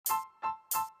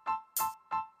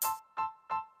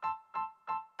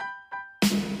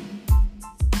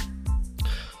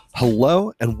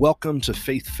Hello and welcome to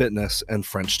Faith Fitness and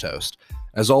French Toast.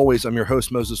 As always, I'm your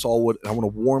host, Moses Allwood, and I want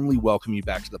to warmly welcome you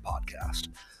back to the podcast.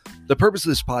 The purpose of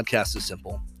this podcast is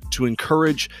simple: to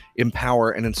encourage,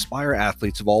 empower, and inspire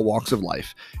athletes of all walks of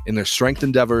life in their strength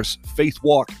endeavors, faith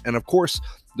walk, and of course,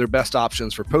 their best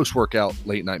options for post-workout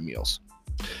late night meals.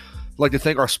 I'd like to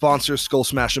thank our sponsors, Skull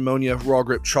Smash Ammonia, Raw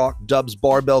Grip Chalk, Dubs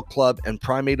Barbell Club, and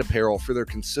Primate Apparel for their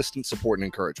consistent support and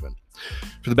encouragement.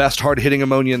 For the best hard-hitting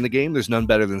ammonia in the game, there's none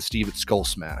better than Steve at Skull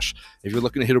Smash. If you're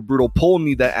looking to hit a brutal pull and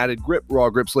need that added grip, Raw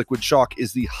Grip's Liquid Chalk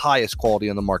is the highest quality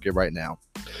on the market right now.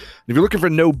 If you're looking for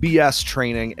no BS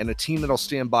training and a team that'll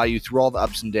stand by you through all the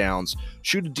ups and downs,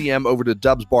 shoot a DM over to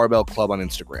Dubs Barbell Club on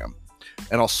Instagram.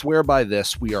 And I'll swear by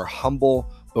this, we are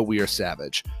humble, but we are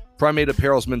savage. Primate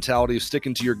Apparel's mentality of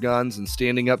sticking to your guns and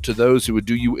standing up to those who would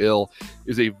do you ill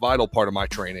is a vital part of my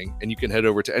training, and you can head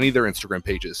over to any of their Instagram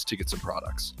pages to get some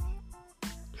products.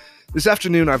 This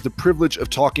afternoon, I have the privilege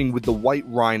of talking with the White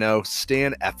Rhino,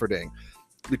 Stan Efferding,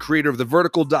 the creator of the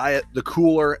Vertical Diet, the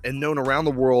Cooler, and known around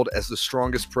the world as the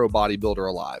strongest pro bodybuilder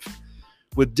alive.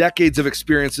 With decades of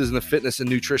experiences in the fitness and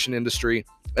nutrition industry,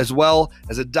 as well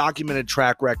as a documented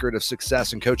track record of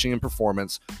success in coaching and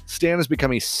performance, Stan has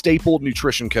become a staple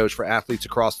nutrition coach for athletes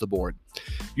across the board.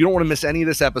 You don't want to miss any of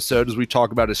this episode as we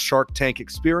talk about his Shark Tank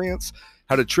experience,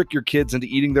 how to trick your kids into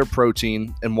eating their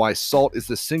protein, and why salt is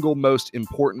the single most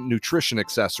important nutrition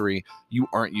accessory you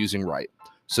aren't using right.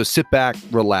 So sit back,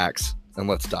 relax, and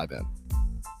let's dive in.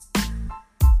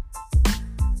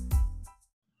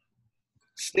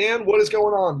 Stan, what is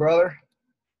going on, brother?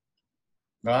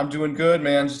 I'm doing good,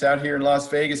 man. Just out here in Las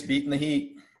Vegas beating the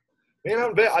heat.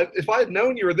 Man, if I had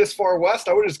known you were this far west,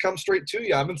 I would have just come straight to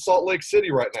you. I'm in Salt Lake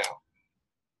City right now.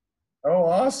 Oh,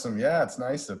 awesome. Yeah, it's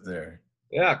nice up there.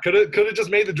 Yeah, could have just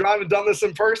made the drive and done this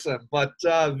in person. But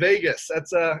Vegas,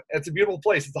 it's a beautiful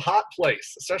place. It's a hot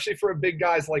place, especially for big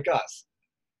guys like us.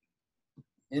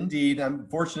 Indeed.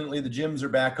 Unfortunately, the gyms are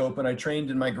back open. I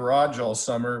trained in my garage all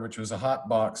summer, which was a hot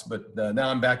box, but now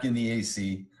I'm back in the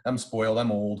AC. I'm spoiled.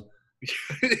 I'm old.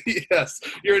 Yes,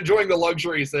 you're enjoying the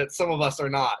luxuries that some of us are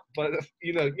not. But,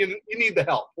 you need the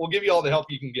help. We'll give you all the help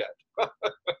you can get.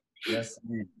 Yes,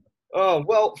 indeed. Oh,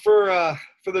 well, for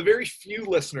the very few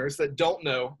listeners that don't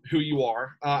know who you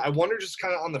are, I wonder just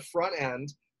kind of on the front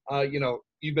end,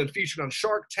 you've been featured on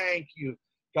Shark Tank, you've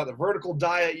got the Vertical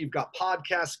Diet, you've got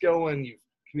podcasts going, you've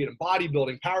competed in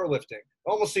bodybuilding, powerlifting. It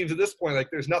almost seems at this point like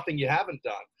there's nothing you haven't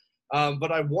done.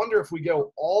 But I wonder if we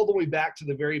go all the way back to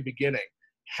the very beginning,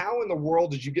 how in the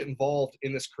world did you get involved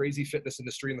in this crazy fitness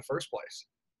industry in the first place?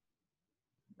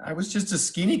 I was just a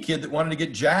skinny kid that wanted to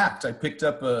get jacked. I picked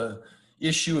up a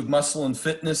issue of Muscle and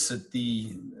Fitness at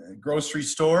the grocery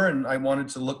store, and I wanted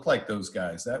to look like those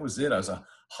guys. That was it. I was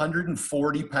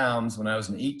 140 pounds when I was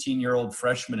an 18-year-old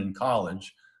freshman in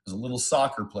college. I was a little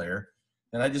soccer player,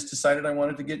 and I just decided I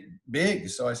wanted to get big.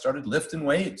 So I started lifting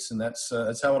weights, and that's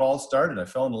how it all started. I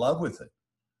fell in love with it.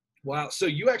 Wow. So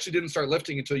you actually didn't start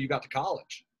lifting until you got to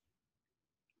college?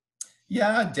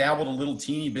 Yeah, I dabbled a little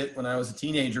teeny bit when I was a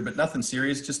teenager, but nothing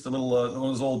serious. Just a little one of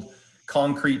those old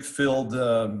concrete-filled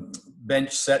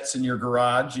bench sets in your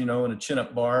garage, and a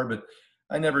chin-up bar. But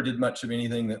I never did much of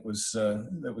anything that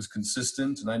was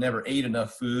consistent, and I never ate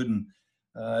enough food. And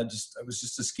I was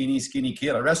just a skinny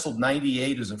kid. I wrestled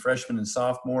 98 as a freshman and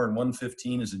sophomore, and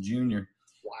 115 as a junior.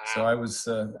 Wow! So I was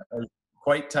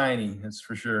quite tiny, that's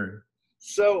for sure.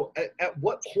 So at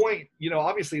what point,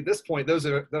 obviously at this point, those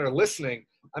that are listening,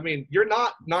 I mean, you're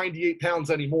not 98 pounds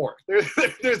anymore.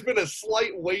 There's been a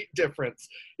slight weight difference.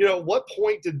 What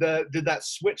point did that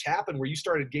switch happen where you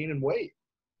started gaining weight?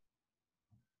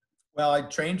 Well, I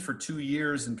trained for 2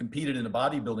 years and competed in a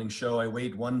bodybuilding show. I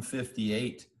weighed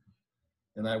 158,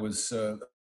 and I was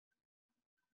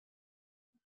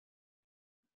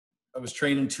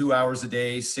training 2 hours a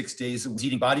day, 6 days. I was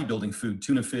eating bodybuilding food,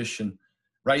 tuna fish and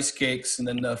rice cakes. And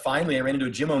then finally I ran into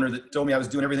a gym owner that told me I was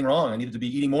doing everything wrong. I needed to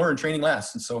be eating more and training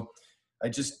less. And so I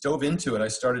just dove into it. I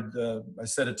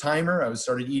set a timer. I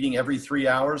started eating every 3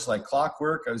 hours like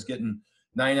clockwork. I was getting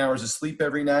 9 hours of sleep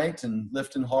every night and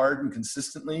lifting hard and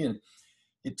consistently. And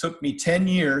it took me 10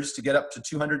 years to get up to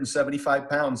 275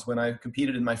 pounds when I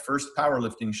competed in my first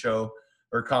powerlifting show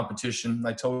or competition.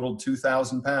 I totaled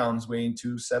 2,000 pounds, weighing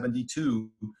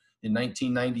 272 in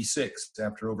 1996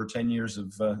 after over 10 years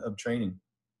of training.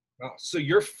 Oh, so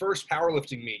your first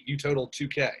powerlifting meet, you totaled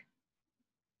 2K.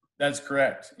 That's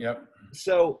correct. Yep.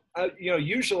 So,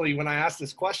 usually when I ask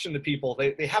this question to people,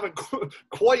 they haven't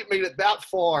quite made it that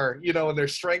far, in their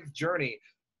strength journey.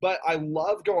 But I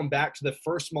love going back to the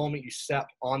first moment you step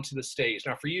onto the stage.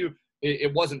 Now, for you,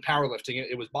 it wasn't powerlifting.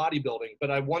 It was bodybuilding.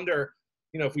 But I wonder,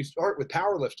 if we start with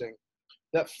powerlifting,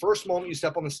 that first moment you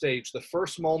step on the stage, the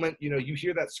first moment, you know, you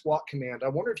hear that squat command, I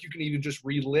wonder if you can even just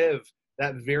relive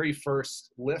that very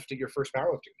first lift at your first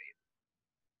powerlifting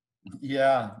meet.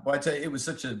 Yeah. Well, I tell you, it was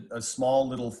such a small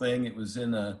little thing. It was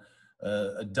in a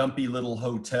dumpy little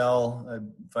hotel.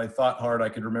 If I thought hard, I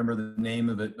could remember the name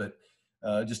of it, but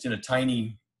just in a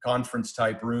tiny conference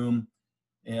type room.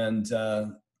 And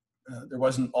there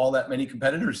wasn't all that many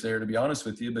competitors there, to be honest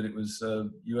with you, but it was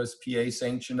USPA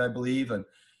sanctioned, I believe. And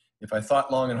if I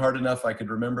thought long and hard enough, I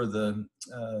could remember the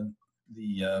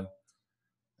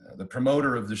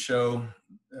promoter of the show,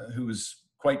 who was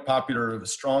quite popular, a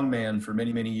strongman for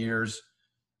many, many years.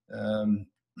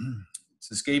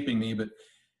 It's escaping me, but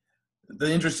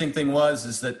the interesting thing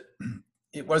is that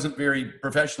it wasn't very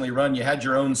professionally run. You had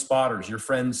your own spotters. Your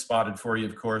friends spotted for you,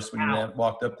 of course, when you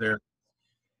walked up there.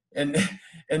 And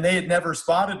they had never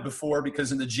spotted before,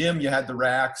 because in the gym you had the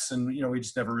racks, and you know, we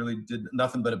just never really did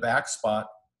nothing but a back spot.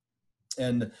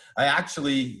 And I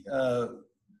actually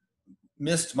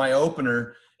missed my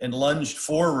opener and lunged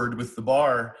forward with the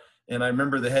bar. And I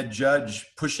remember the head judge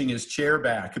pushing his chair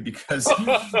back because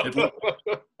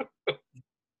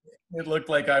it looked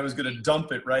like I was going to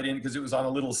dump it right in, because it was on a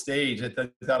little stage. I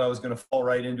thought I was going to fall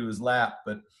right into his lap,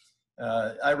 but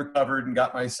I recovered and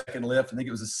got my second lift. I think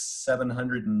it was a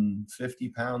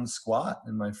 750-pound squat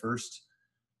in my first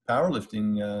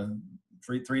powerlifting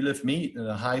three lift meet, and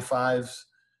a high fives,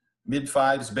 mid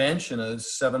fives bench, and a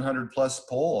 700+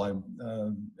 pull. I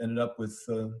ended up with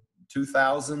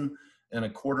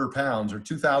 2,025 pounds, or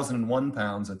 2,001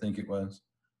 pounds, I think it was.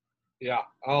 Yeah.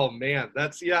 Oh man,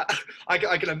 that's, yeah. I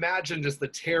can imagine just the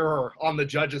terror on the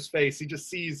judge's face. He just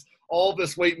sees all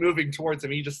this weight moving towards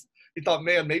him. He thought,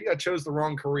 man, maybe I chose the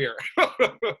wrong career.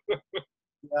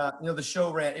 Yeah, you know, the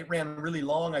show ran really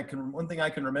long. One thing I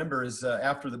can remember is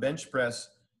after the bench press,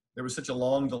 there was such a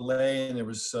long delay, and there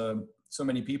was so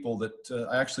many people that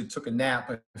I actually took a nap.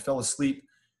 I fell asleep,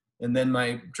 and then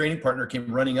my training partner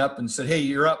came running up and said, "Hey,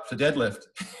 you're up to deadlift."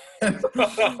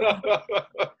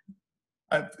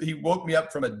 He woke me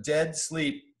up from a dead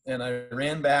sleep, and I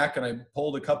ran back and I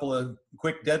pulled a couple of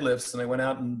quick deadlifts, and I went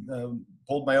out and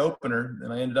pulled my opener,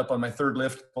 and I ended up on my third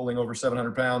lift pulling over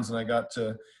 700 pounds, and I got to, I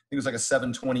think it was like a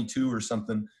 722 or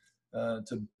something.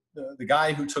 The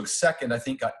guy who took second, I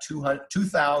think, got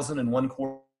 2,001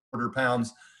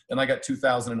 pounds, and I got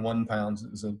 2,001 pounds. It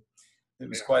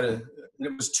was quite a.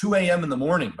 It was 2 a.m. in the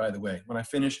morning, by the way, when I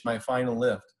finished my final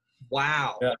lift.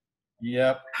 Wow. Yeah.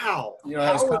 Yep. Wow. You know,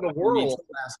 how in the world?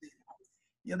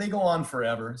 Yeah, they go on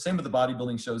forever. Same with the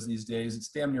bodybuilding shows these days. It's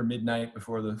damn near midnight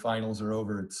before the finals are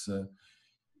over. It's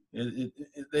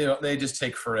they just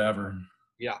take forever.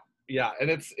 Yeah, yeah, and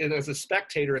as a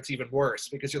spectator, it's even worse,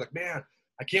 because you're like, man,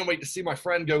 I can't wait to see my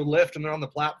friend go lift, and they're on the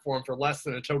platform for less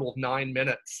than a total of 9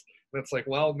 minutes. And it's like,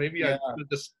 well, maybe I should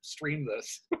just stream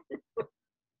this.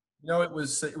 You know, it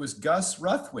was Gus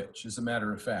Ruthwich, as a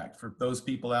matter of fact. For those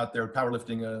people out there,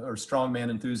 powerlifting or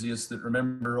strongman enthusiasts that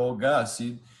remember old Gus,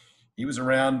 he was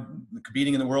around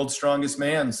competing in the world's strongest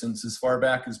man since as far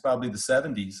back as probably the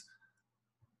 70s.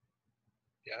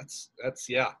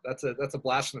 Yeah, that's a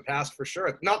blast from the past for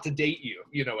sure. Not to date you,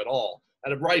 you know, at all.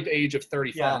 At a ripe age of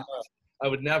 35, yeah. I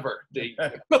would never date you.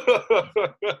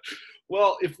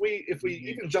 Well, if we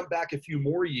even jump back a few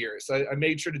more years, I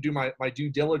made sure to do my due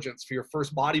diligence for your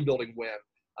first bodybuilding win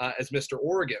as Mr.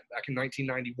 Oregon back in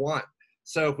 1991.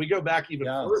 So if we go back even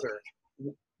further,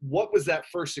 what was that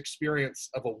first experience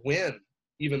of a win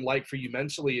even like for you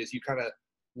mentally as you kind of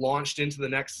launched into the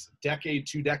next decade,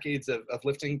 2 decades of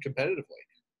lifting competitively?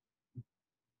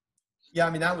 Yeah,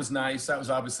 I mean, that was nice. That was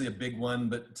obviously a big one,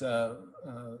 but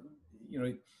you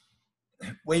know,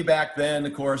 way back then,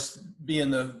 of course, being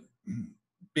the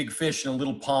big fish in a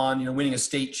little pond, you know, winning a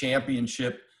state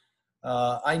championship,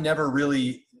 I never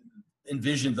really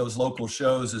envisioned those local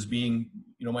shows as being,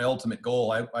 you know, my ultimate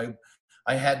goal.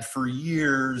 I had for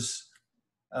years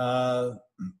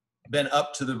been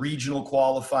up to the regional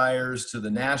qualifiers, to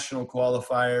the national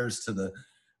qualifiers, to the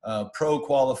pro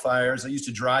qualifiers. I used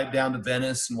to drive down to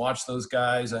Venice and watch those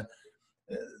guys.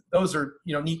 Those are,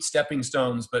 you know, neat stepping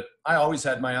stones, but I always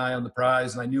had my eye on the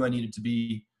prize, and I knew I needed to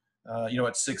be, you know,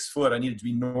 at 6 foot, I needed to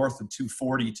be north of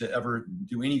 240 to ever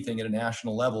do anything at a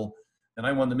national level. And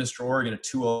I won the Mr. Oregon at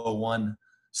 201.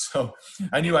 So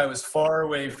I knew I was far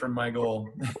away from my goal.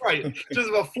 Right. Just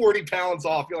about 40 pounds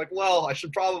off. You're like, well, I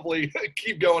should probably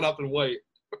keep going up in weight.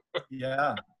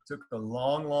 Yeah. It took a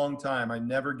long, long time. I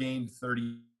never gained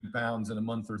 30 pounds in a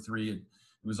month or 3. It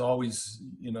was always,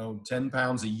 you know, 10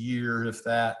 pounds a year, if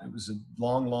that. It was a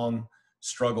long, long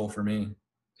struggle for me.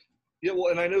 Yeah,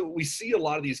 well, and I know we see a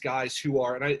lot of these guys who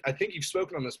are, and I think you've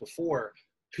spoken on this before,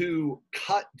 who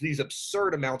cut these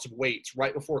absurd amounts of weights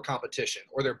right before competition,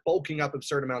 or they're bulking up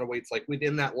absurd amount of weights like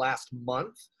within that last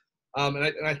month. And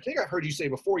I think I've heard you say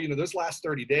before, you know, those last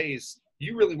 30 days,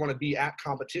 you really want to be at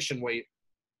competition weight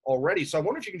already. So I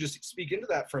wonder if you can just speak into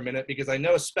that for a minute, because I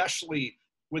know especially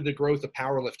with the growth of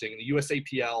powerlifting, the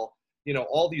USAPL, you know,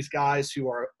 all these guys who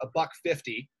are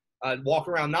 $150 walk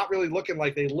around not really looking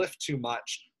like they lift too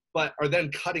much, but are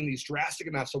then cutting these drastic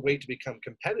amounts of weight to become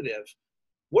competitive.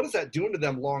 What is that doing to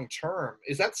them long term?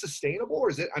 Is that sustainable, or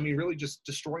is it, I mean, really just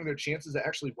destroying their chances of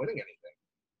actually winning anything?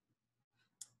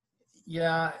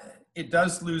 Yeah, it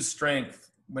does lose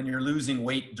strength when you're losing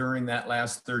weight during that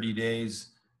last 30 days.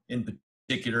 In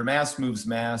particular, mass moves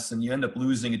mass, and you end up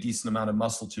losing a decent amount of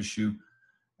muscle tissue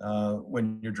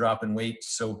when you're dropping weight.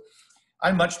 So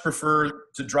I much prefer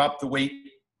to drop the weight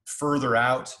further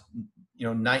out,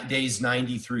 you know, days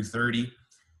 90 through 30,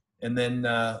 and then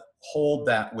hold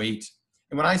that weight.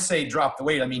 And when I say drop the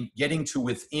weight, I mean getting to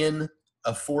within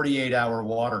a 48-hour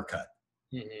water cut.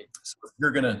 Mm-hmm. So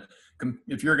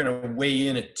if you're gonna weigh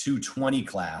in at 220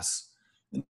 class,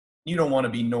 you don't want to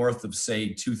be north of, say,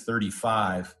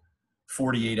 235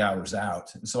 48 hours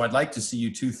out. And so I'd like to see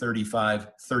you 235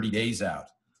 30 days out.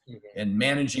 Mm-hmm. And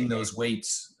managing those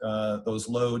weights, those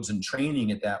loads, and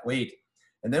training at that weight.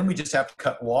 And then we just have to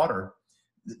cut water.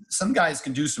 Some guys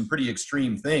can do some pretty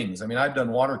extreme things. I mean, I've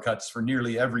done water cuts for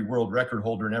nearly every world record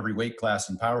holder in every weight class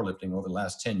in powerlifting over the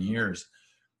last 10 years.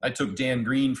 I took Dan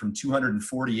Green from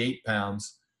 248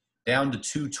 pounds down to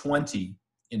 220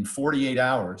 in 48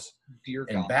 hours. Dear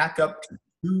God. And back up to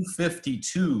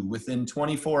 252 within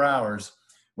 24 hours.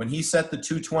 When he set the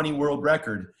 220 world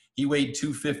record, he weighed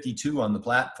 252 on the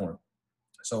platform.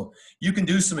 So you can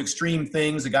do some extreme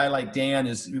things. A guy like Dan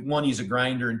is, one, he's a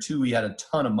grinder, and two, he had a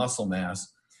ton of muscle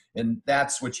mass. And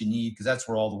that's what you need, because that's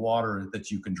where all the water that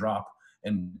you can drop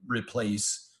and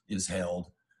replace is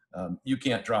held. You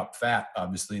can't drop fat,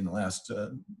 obviously, in the last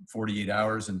 48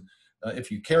 hours. And if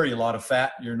you carry a lot of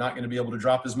fat, you're not going to be able to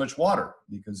drop as much water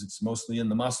because it's mostly in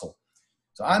the muscle.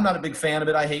 So I'm not a big fan of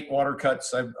it. I hate water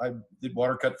cuts. I did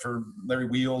water cut for Larry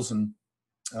Wheels and,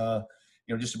 you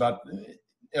know, just about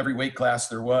every weight class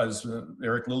there was,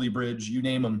 Eric Lillybridge, you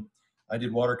name them. I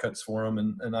did water cuts for them,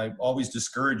 and I always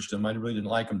discouraged them. I really didn't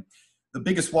like them. The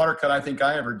biggest water cut I think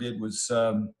I ever did was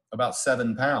about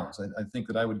 7 pounds. I think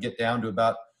that I would get down to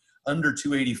about under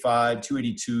 285,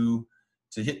 282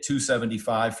 to hit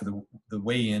 275 for the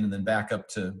weigh-in, and then back up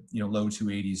to, you know, low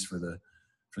 280s for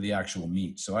the actual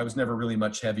meet. So I was never really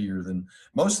much heavier than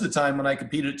most of the time. When I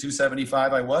competed at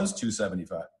 275, I was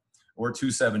 275 or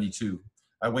 272.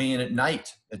 I weigh in at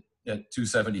night at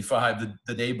 275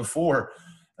 the day before.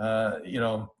 You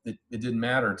know, it didn't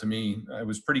matter to me. I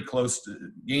was pretty close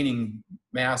to gaining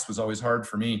mass was always hard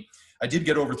for me. I did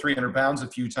get over 300 pounds a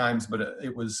few times, but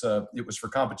it was for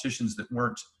competitions that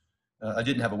weren't, I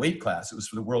didn't have a weight class. It was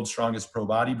for the world's strongest pro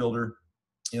bodybuilder,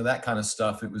 you know, that kind of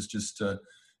stuff. It was just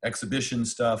exhibition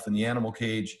stuff in the animal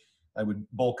cage. I would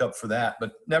bulk up for that,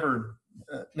 but never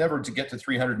to get to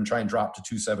 300 and try and drop to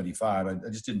 275. I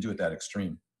just didn't do it that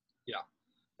extreme. Yeah.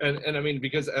 And I mean,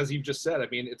 because as you've just said, I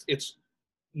mean, it's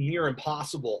near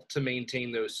impossible to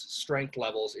maintain those strength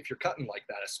levels if you're cutting like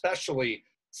that, especially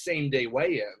same day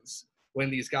weigh-ins, when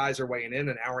these guys are weighing in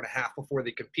an hour and a half before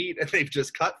they compete and they've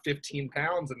just cut 15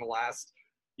 pounds in the last,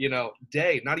 you know,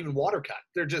 day, not even water cut.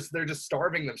 They're just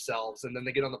starving themselves. And then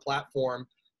they get on the platform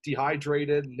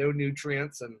dehydrated, no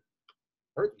nutrients, and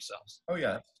hurt themselves. Oh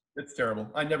yeah. It's terrible.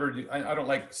 I never do. I don't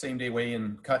like same day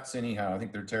weigh-in cuts anyhow. I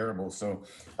think they're terrible. So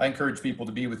I encourage people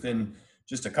to be within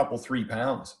just a couple, 3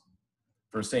 pounds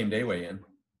for a same day weigh-in.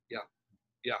 Yeah.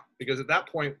 Yeah. Because at that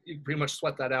point, you pretty much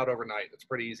sweat that out overnight. It's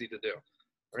pretty easy to do,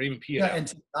 or even pee it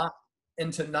out.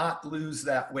 And to not lose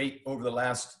that weight over the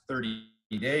last 30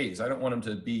 days. I don't want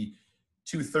them to be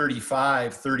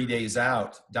 235, 30 days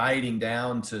out, dieting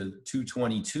down to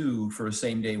 222 for a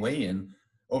same day weigh-in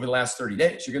over the last 30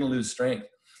 days. You're going to lose strength.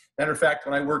 Matter of fact,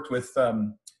 when I worked with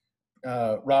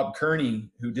Rob Kearney,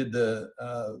 who did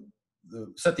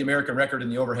set the American record in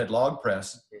the overhead log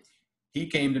press, he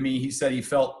came to me. He said he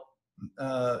felt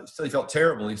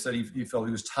terrible. He said he felt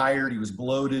he was tired. He was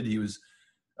bloated. He was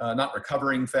not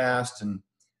recovering fast. And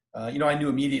you know, I knew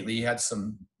immediately he had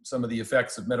some of the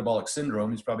effects of metabolic syndrome.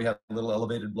 He's probably had a little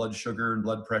elevated blood sugar and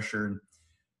blood pressure.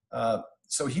 And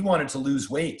so he wanted to lose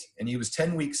weight, and he was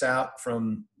 10 weeks out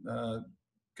from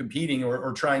competing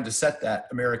or trying to set that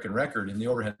American record in the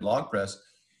overhead log press.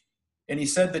 And he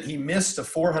said that he missed a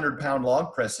 400-pound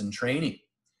log press in training.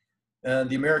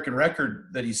 The American record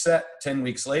that he set 10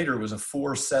 weeks later was a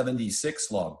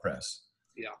 476 log press.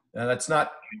 Yeah. That's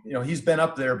not, he's been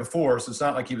up there before, so it's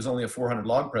not like he was only a 400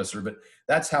 log presser, but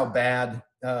that's how bad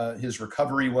his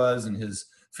recovery was and his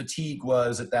fatigue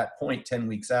was at that point, 10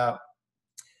 weeks out.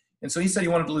 And so he said he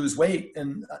wanted to lose weight,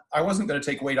 and I wasn't going to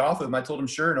take weight off of him. I told him,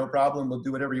 sure, no problem. We'll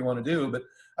do whatever you want to do. But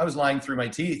I was lying through my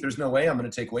teeth. There's no way I'm going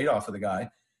to take weight off of the guy.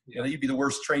 You'd be the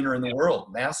worst trainer in the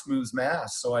world. Mass moves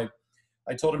mass. So I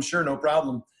told him, sure, no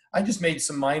problem. I just made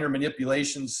some minor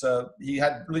manipulations. He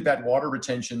had really bad water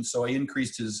retention, so I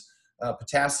increased his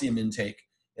potassium intake,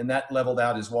 and that leveled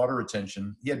out his water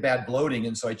retention. He had bad bloating,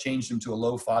 and so I changed him to a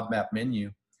low FODMAP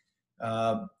menu.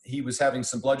 He was having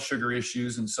some blood sugar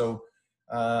issues, and so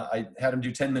I had him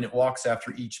do 10-minute walks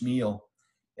after each meal,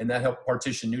 and that helped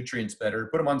partition nutrients better.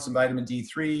 Put him on some vitamin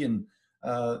D3,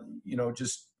 and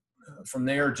just from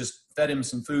there, just fed him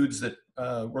some foods that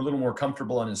were a little more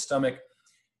comfortable on his stomach.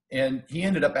 And he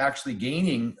ended up actually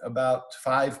gaining about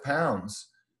 5 pounds,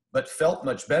 but felt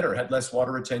much better, had less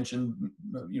water retention,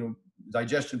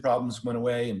 digestion problems went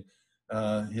away,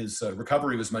 and his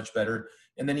recovery was much better.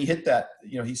 And then he hit that,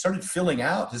 he started filling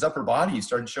out his upper body. He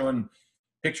started showing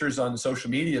pictures on social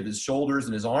media of his shoulders,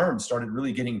 and his arms started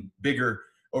really getting bigger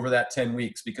over that 10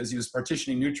 weeks because he was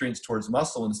partitioning nutrients towards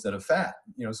muscle instead of fat.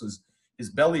 So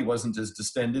his belly wasn't as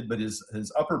distended, but his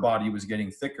upper body was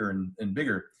getting thicker and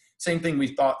bigger. Same thing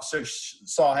we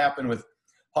saw happen with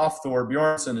Hafthor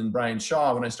Bjornsson and Brian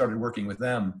Shaw when I started working with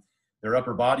them. Their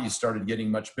upper bodies started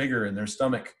getting much bigger, and their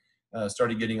stomach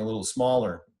started getting a little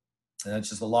smaller. And that's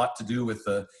just a lot to do with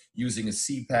using a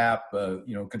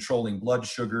CPAP, controlling blood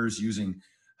sugars, using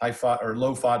high FOD or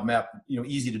low FODMAP,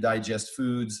 easy to digest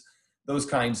foods, those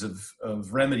kinds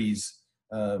of remedies.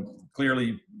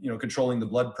 Clearly, controlling the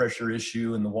blood pressure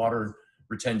issue and the water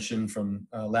retention from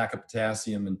lack of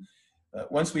potassium. And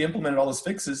once we implemented all those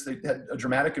fixes, they had a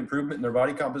dramatic improvement in their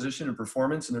body composition and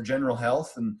performance and their general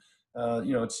health. And,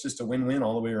 it's just a win-win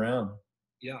all the way around.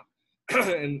 Yeah.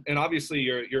 and obviously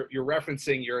you're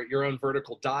referencing your own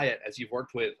vertical diet, as you've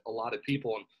worked with a lot of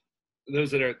people. And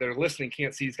those that are listening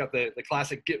can't see, he's got the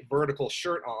classic Get Vertical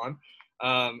shirt on.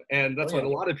 And that's what a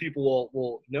lot of people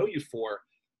will know you for.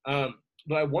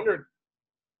 But I wondered,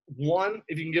 one,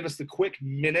 if you can give us the quick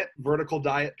minute vertical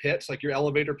diet pitch, like your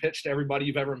elevator pitch to everybody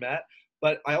you've ever met.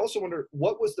 But I also wonder,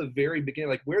 what was the very beginning?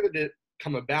 Like, where did it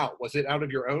come about? Was it out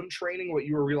of your own training, what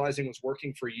you were realizing was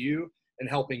working for you and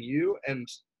helping you? And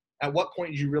at what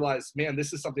point did you realize, man,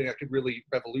 this is something that could really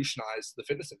revolutionize the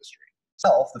fitness industry?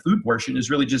 The food portion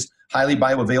is really just highly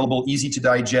bioavailable, easy to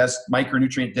digest,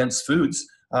 micronutrient dense foods.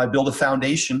 Build a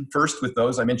foundation first with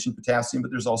those. I mentioned potassium,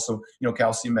 but there's also,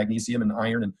 calcium, magnesium, and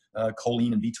iron, and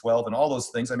choline, and B12, and all those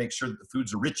things. I make sure that the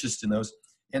foods are richest in those.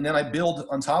 And then I build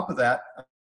on top of that,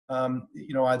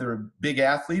 either a big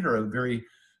athlete or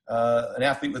an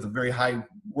athlete with a very high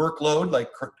workload, like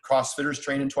CrossFitters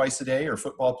training twice a day, or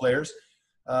football players,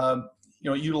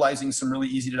 utilizing some really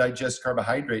easy to digest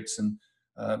carbohydrates and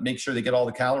make sure they get all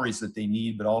the calories that they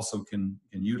need, but also can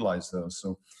utilize those.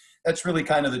 So that's really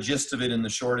kind of the gist of it in the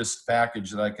shortest package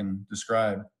that I can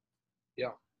describe. Yeah.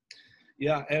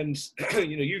 Yeah. And,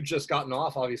 you've just gotten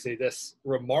off, obviously, this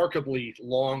remarkably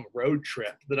long road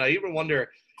trip that I even wonder,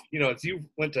 as you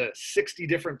went to 60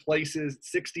 different places,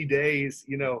 60 days,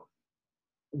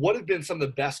 what have been some of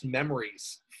the best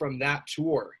memories from that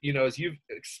tour? As you've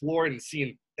explored and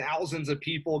seen thousands of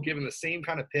people giving the same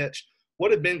kind of pitch, what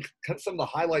have been some of the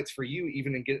highlights for you,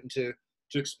 even in getting to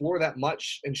explore that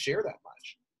much and share that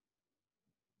much?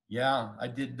 Yeah, I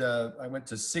did. I went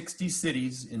to 60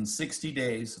 cities in 60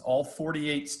 days, all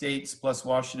 48 states plus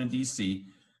Washington, D.C.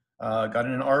 Got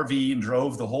in an RV and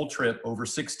drove the whole trip, over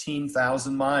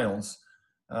 16,000 miles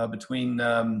between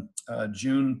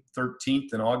June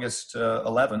 13th and August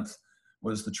 11th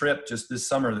was the trip, just this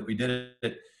summer that we did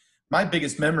it. My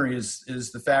biggest memory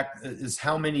is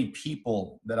how many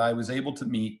people that I was able to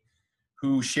meet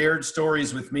who shared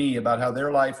stories with me about how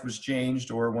their life was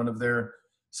changed, or one of their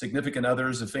significant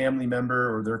others, a family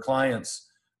member, or their clients,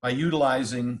 by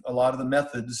utilizing a lot of the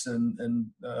methods and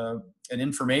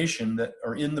information that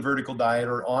are in the vertical diet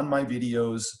or on my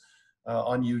videos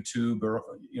on YouTube, or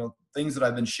things that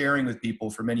I've been sharing with people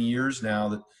for many years now.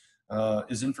 That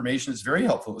is information that's very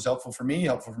helpful. It was helpful for me,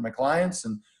 helpful for my clients,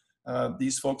 and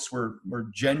these folks were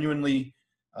genuinely,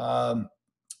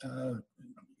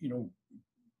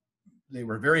 they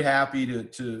were very happy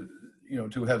to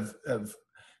have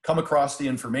come across the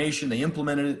information. They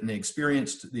implemented it and they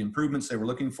experienced the improvements they were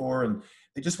looking for, and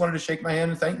they just wanted to shake my hand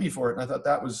and thank me for it. And I thought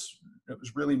it was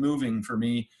really moving for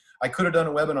me. I could have done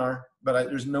a webinar,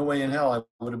 but there's no way in hell I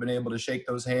would have been able to shake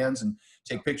those hands and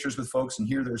take pictures with folks and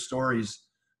hear their stories.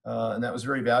 And that was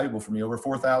very valuable for me. Over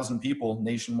 4,000 people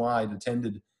nationwide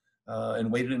attended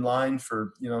and waited in line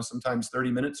for, sometimes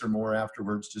 30 minutes or more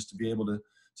afterwards, just to be able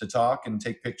to talk and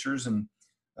take pictures. And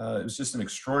it was just an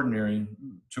extraordinary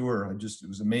tour. It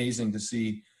was amazing to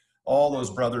see all those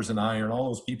brothers in iron, all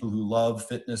those people who love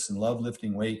fitness and love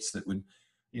lifting weights that would,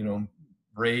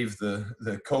 brave the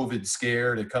COVID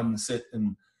scare to come sit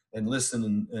and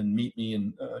listen and meet me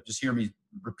and just hear me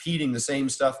repeating the same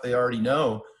stuff they already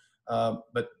know.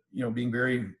 But, being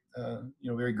very,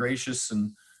 very gracious,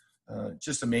 and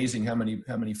just amazing how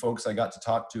many folks I got to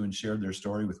talk to and shared their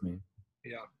story with me.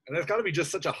 Yeah. And that's got to be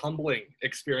just such a humbling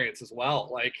experience as well.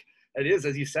 Like it is,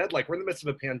 as you said, like we're in the midst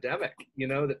of a pandemic,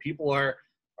 that people are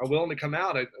willing to come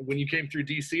out. When you came through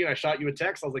DC and I shot you a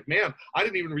text, I was like, man, I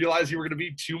didn't even realize you were going to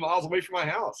be 2 miles away from my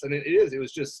house. And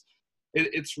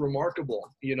it's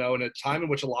remarkable, in a time in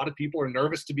which a lot of people are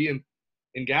nervous to be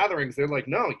in gatherings. They're like,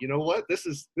 no, you know what? This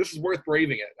is worth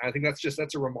braving it. And I think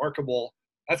that's a remarkable,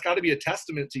 that's got to be a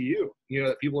testament to you,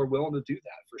 that people are willing to do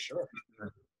that for sure.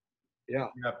 Yeah.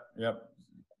 Yep.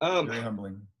 Very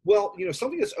humbling. Well,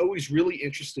 something that's always really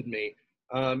interested me,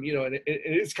 and it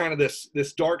is kind of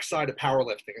this dark side of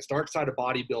powerlifting, this dark side of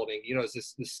bodybuilding, is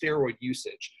this steroid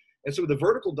usage. And so with the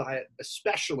vertical diet,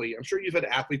 especially, I'm sure you've had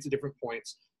athletes at different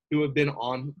points who have been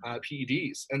on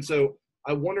PEDs. And so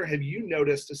I wonder, have you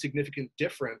noticed a significant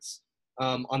difference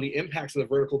on the impacts of the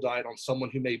vertical diet on someone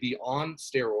who may be on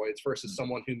steroids versus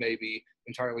someone who may be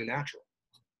entirely natural?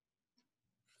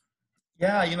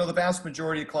 Yeah, the vast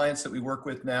majority of clients that we work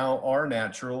with now are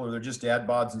natural, or they're just dad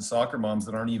bods and soccer moms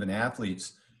that aren't even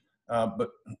athletes. But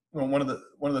one of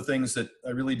the things that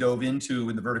I really dove into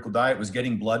in the vertical diet was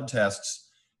getting blood tests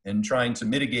and trying to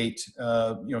mitigate,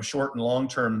 short and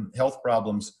long-term health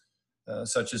problems,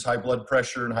 such as high blood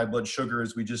pressure and high blood sugar,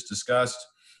 as we just discussed.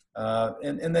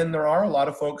 And then there are a lot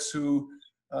of folks who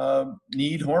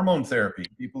need hormone therapy,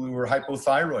 people who are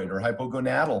hypothyroid or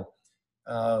hypogonadal,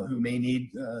 who may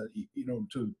need,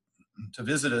 to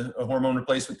visit a hormone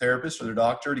replacement therapist or their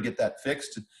doctor to get that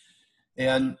fixed.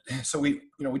 And so we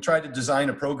tried to design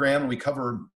a program, and we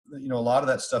cover, a lot of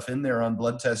that stuff in there on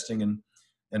blood testing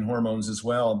and hormones as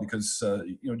well, because,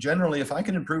 generally, if I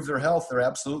can improve their health, they're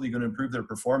absolutely going to improve their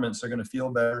performance. They're going to feel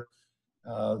better,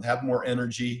 have more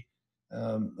energy.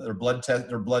 Their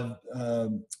blood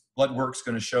work's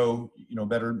going to show,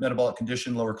 better metabolic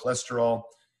condition, lower cholesterol.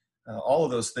 All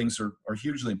of those things are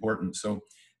hugely important. So,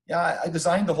 yeah, I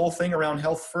designed the whole thing around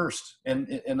health first,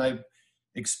 and I've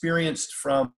experienced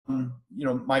from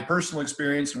my personal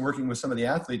experience and working with some of the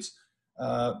athletes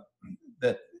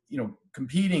that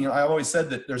competing. I always said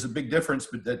that there's a big difference,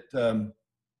 but that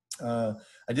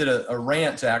I did a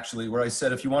rant actually where I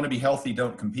said, if you want to be healthy,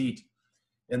 don't compete.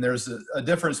 And there's a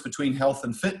difference between health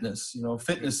and fitness.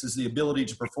 Fitness is the ability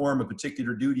to perform a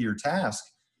particular duty or task.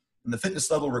 And the fitness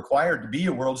level required to be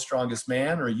a world's strongest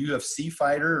man or a UFC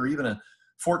fighter or even a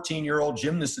 14-year-old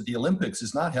gymnast at the Olympics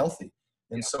is not healthy.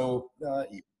 And so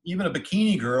even a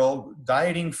bikini girl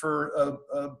dieting for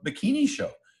a bikini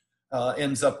show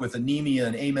ends up with anemia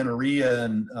and amenorrhea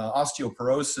and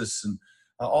osteoporosis and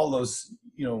all those,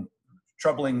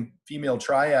 troubling female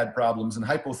triad problems and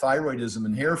hypothyroidism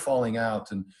and hair falling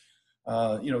out. And,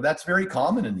 that's very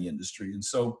common in the industry. And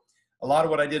so a lot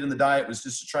of what I did in the diet was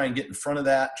just to try and get in front of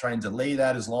that, try and delay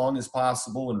that as long as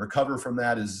possible and recover from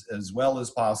that as well as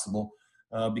possible,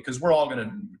 because we're all going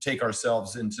to take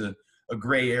ourselves into a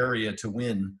gray area to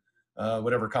win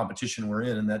whatever competition we're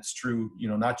in. And that's true,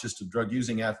 not just of drug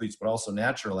using athletes, but also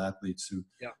natural athletes who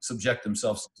subject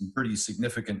themselves to some pretty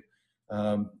significant,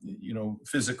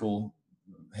 physical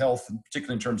health, and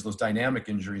particularly in terms of those dynamic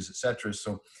injuries, et cetera.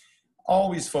 So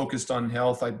always focused on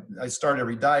health. I start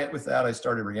every diet with that. I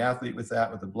start every athlete with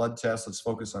that, with a blood test. Let's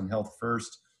focus on health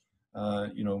first,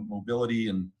 mobility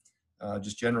and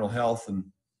just general health.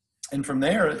 And from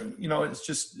there, it's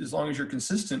just, as long as you're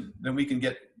consistent, then we can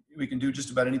do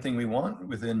just about anything we want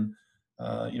within,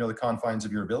 the confines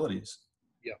of your abilities.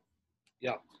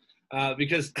 Yeah.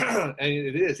 Because and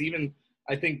it is, even,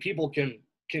 I think people can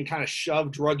kind of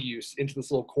shove drug use into this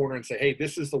little corner and say, hey,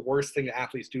 this is the worst thing that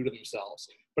athletes do to themselves.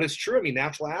 But it's true. I mean,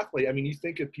 natural athlete, you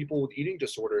think of people with eating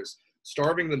disorders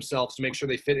starving themselves to make sure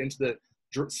they fit into the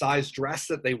size dress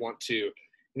that they want to,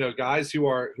 guys who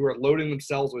are loading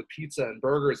themselves with pizza and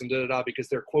burgers and because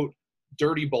they're, quote,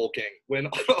 dirty bulking, when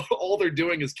all they're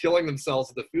doing is killing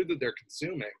themselves with the food that they're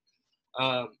consuming.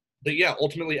 But yeah,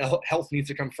 ultimately health needs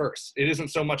to come first. It isn't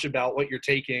so much about what you're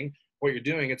taking, what you're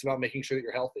doing. It's about making sure that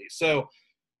you're healthy. So,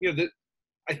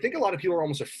 I think a lot of people are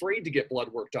almost afraid to get blood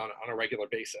work done on a regular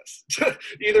basis,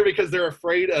 either because they're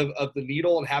afraid of the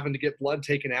needle and having to get blood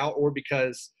taken out, or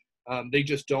because they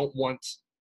just don't want,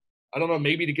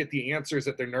 maybe to get the answers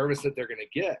that they're nervous that they're going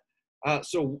to get.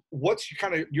 So what's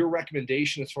kind of your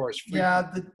recommendation as far as frequency?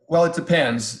 Yeah, well, it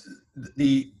depends.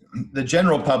 The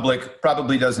general public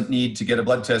probably doesn't need to get a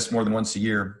blood test more than once a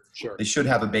year. Sure. They should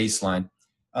have a baseline.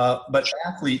 But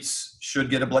athletes should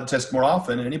get a blood test more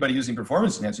often, and anybody using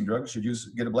performance-enhancing drugs should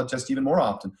get a blood test even more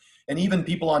often. And even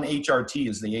people on HRT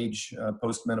as they age,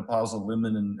 postmenopausal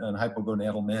women and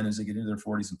hypogonadal men as they get into their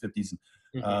 40s and 50s,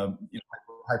 and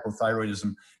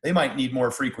hypothyroidism, they might need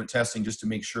more frequent testing just to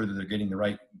make sure that they're getting the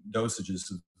right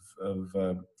dosages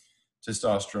of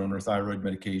testosterone or thyroid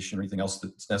medication or anything else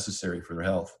that's necessary for their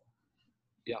health.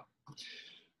 Yeah.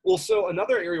 Well, so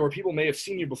another area where people may have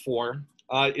seen you before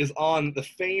is on the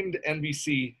famed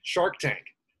NBC Shark Tank.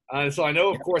 So I know,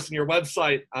 of course, in your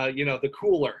website, the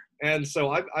cooler. And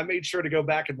so I made sure to go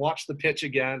back and watch the pitch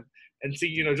again and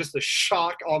see, just the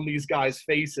shock on these guys'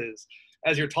 faces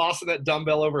as you're tossing that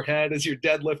dumbbell overhead, as you're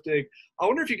deadlifting. I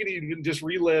wonder if you could even just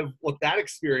relive what that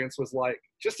experience was like.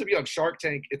 Just to be on Shark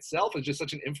Tank itself is just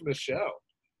such an infamous show.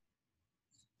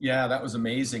 Yeah, that was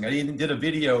amazing. I even did a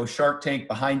video, Shark Tank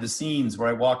behind the scenes, where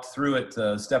I walked through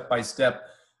it step by step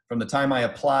from the time I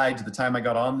applied to the time I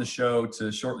got on the show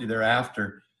to shortly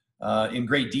thereafter in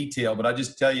great detail. But I'll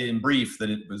just tell you in brief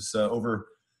that it was over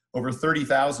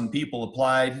 30,000 people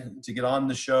applied to get on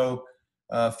the show.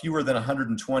 Fewer than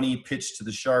 120 pitched to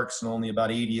the Sharks, and only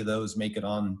about 80 of those make it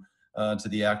on to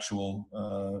the actual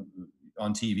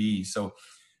on TV. So,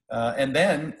 and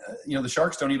then, the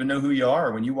Sharks don't even know who you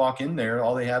are. When you walk in there,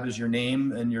 all they have is your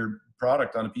name and your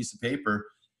product on a piece of paper.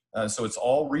 So it's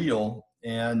all real.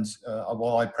 And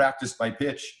while I practiced my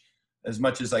pitch as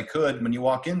much as I could, when you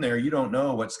walk in there, you don't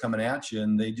know what's coming at you,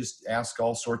 and they just ask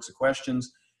all sorts of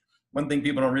questions. One thing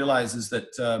people don't realize is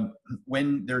that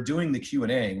when they're doing the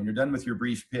Q&A, when you're done with your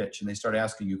brief pitch and they start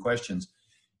asking you questions,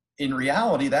 in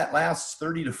reality, that lasts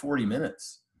 30 to 40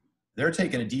 minutes. They're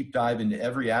taking a deep dive into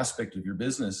every aspect of your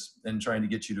business and trying to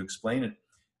get you to explain it.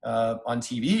 On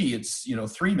TV, it's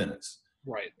 3 minutes.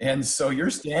 Right. And so you're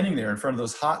standing there in front of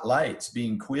those hot lights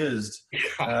being quizzed.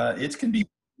 It can be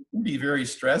very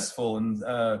stressful. And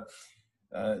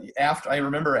I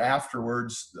remember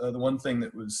afterwards, the one thing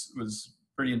that was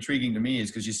pretty intriguing to me is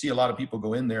because you see a lot of people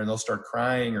go in there and they'll start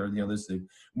crying, or they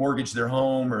mortgage their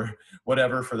home or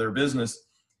whatever for their business.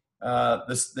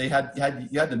 You had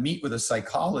to meet with a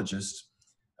psychologist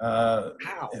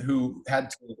who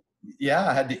had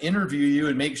to interview you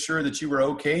and make sure that you were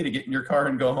okay to get in your car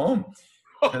and go home,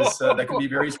 because that can be a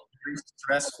very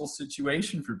stressful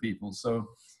situation for people. So,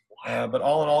 but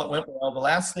all in all, it went well. The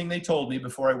last thing they told me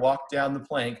before I walked down the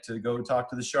plank to go talk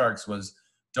to the Sharks was,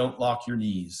 "Don't lock your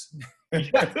knees."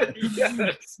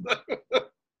 Yes.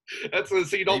 That's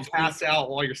so you don't pass out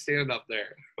while you're standing up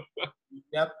there.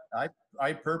 Yep.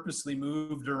 I purposely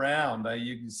moved around.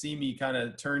 You can see me kind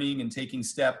of turning and taking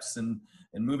steps and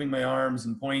moving my arms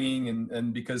and pointing,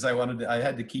 and because I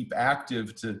had to keep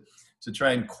active to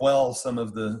try and quell some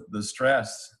of the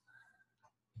stress.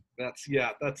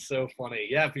 That's so funny.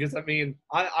 Yeah, because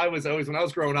I was always, when I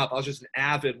was growing up, I was just an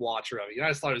avid watcher of it. I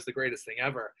just thought it was the greatest thing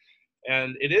ever.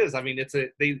 And it is.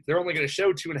 They're only going to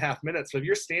show 2.5 minutes. So if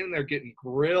you're standing there getting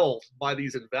grilled by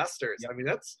these investors,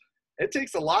 yep. It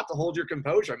takes a lot to hold your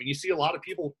composure. You see a lot of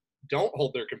people don't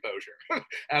hold their composure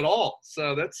at all.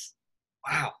 So that's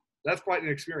quite an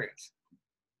experience.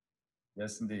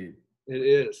 Yes, indeed. It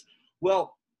is.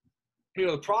 Well,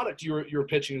 the product you're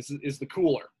pitching is the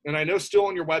cooler. And I know still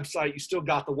on your website, you still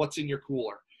got the what's in your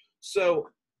cooler. So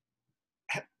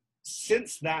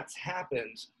since that's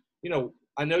happened,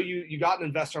 I know you got an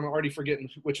investor. I'm already forgetting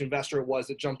which investor it was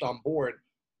that jumped on board,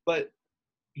 but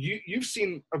you've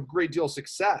seen a great deal of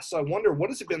success. So I wonder, what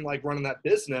has it been like running that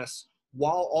business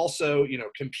while also,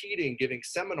 competing, giving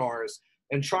seminars,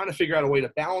 and trying to figure out a way to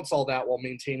balance all that while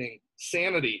maintaining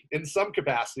sanity in some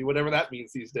capacity, whatever that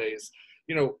means these days.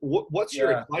 What's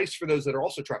your advice for those that are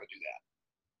also trying to do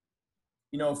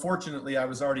that? Fortunately, I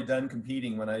was already done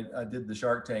competing when I did the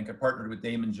Shark Tank. I partnered with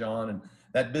Daymond John, and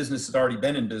that business had already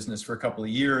been in business for a couple of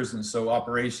years. And so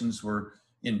operations were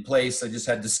in place. I just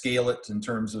had to scale it in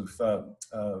terms of,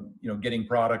 getting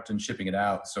product and shipping it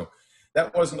out. So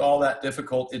that wasn't all that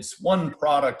difficult. It's one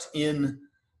product in,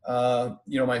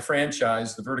 my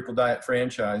franchise, the Vertical Diet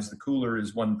franchise. The cooler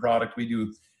is one product. We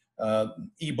do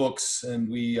ebooks, and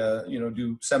we,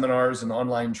 do seminars and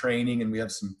online training, and we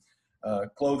have some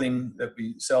clothing that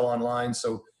we sell online.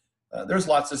 So there's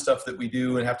lots of stuff that we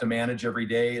do and have to manage every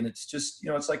day. And it's just,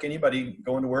 it's like anybody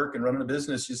going to work and running a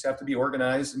business. You just have to be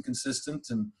organized and consistent,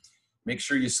 and make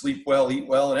sure you sleep well, eat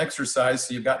well, and exercise,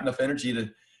 so you've got enough energy to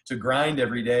grind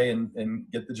every day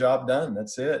and get the job done.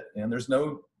 That's it. And there's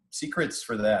no secrets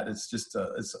for that. It's just,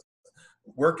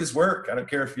 work is work. I don't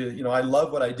care if I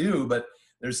love what I do, but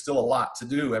there's still a lot to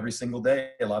do every single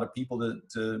day, a lot of people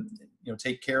to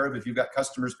take care of. If you've got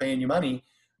customers paying you money,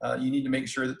 you need to make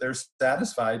sure that they're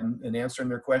satisfied and answering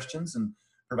their questions and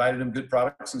providing them good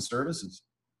products and services.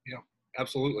 Yeah,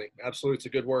 absolutely. Absolutely. It's a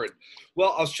good word.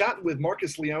 Well, I was chatting with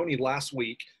Marcus Leone last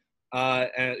week,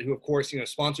 who, of course,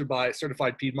 sponsored by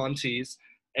Certified Piedmontese.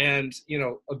 And,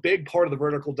 a big part of the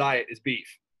vertical diet is beef.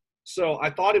 So I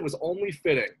thought it was only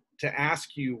fitting to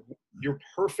ask you your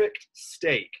perfect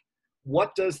steak.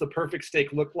 What does the perfect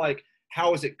steak look like?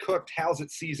 How is it cooked? How is it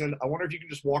seasoned? I wonder if you can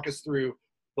just walk us through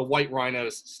the White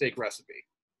Rhino's steak recipe.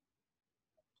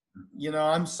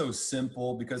 I'm so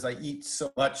simple because I eat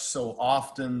so much so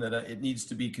often that it needs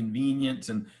to be convenient.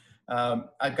 And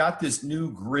I've got this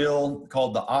new grill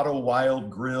called the Otto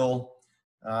Wild Grill.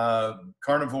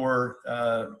 Carnivore,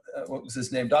 what was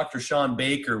his name? Dr. Sean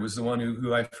Baker was the one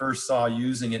who I first saw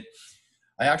using it.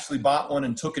 I actually bought one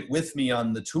and took it with me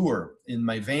on the tour in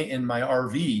my van, in my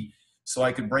RV, so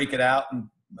I could break it out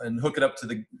and hook it up to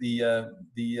the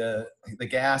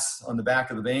gas on the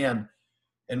back of the van.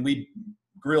 And we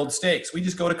grilled steaks. We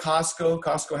just go to Costco.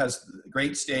 Costco has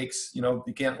great steaks. You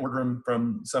can't order them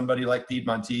from somebody like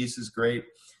Piedmontese is great.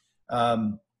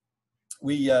 New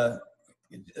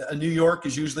York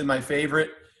is usually my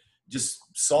favorite, just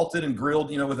salted and grilled,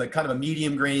 with a kind of a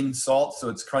medium grain salt. So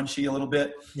it's crunchy a little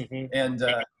bit. Mm-hmm. And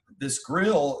this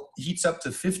grill heats up to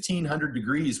 1500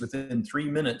 degrees within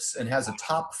 3 minutes and has a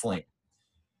top flame.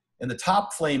 And the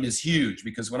top flame is huge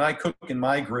because when I cook in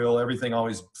my grill, everything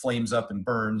always flames up and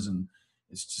burns, and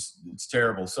it's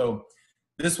terrible. So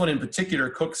this one in particular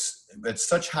cooks at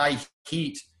such high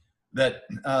heat that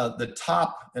the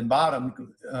top and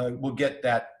bottom will get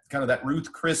that kind of that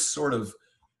Ruth Chris sort of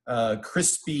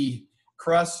crispy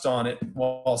crust on it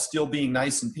while still being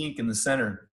nice and pink in the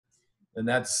center. And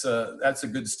that's a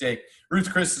good steak. Ruth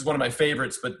Chris is one of my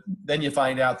favorites, but then you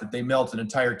find out that they melt an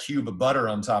entire cube of butter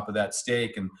on top of that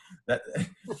steak, and that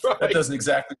doesn't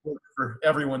exactly work for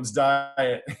everyone's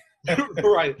diet.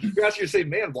 Right. You ask you to say,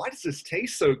 man, why does this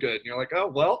taste so good? And you're like, oh,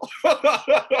 well,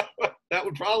 that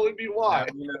would probably be why.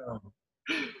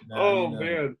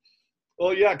 Man.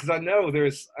 Well, yeah, because I know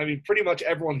pretty much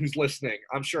everyone who's listening,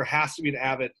 I'm sure has to be an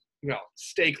avid,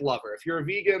 steak lover. If you're a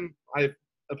vegan, I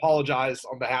apologize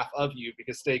on behalf of you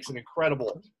because steak's an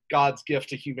incredible God's gift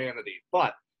to humanity.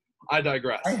 But I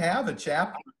digress. I have a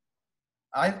chapter.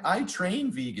 I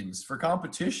train vegans for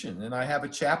competition, and I have a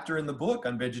chapter in the book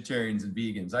on vegetarians and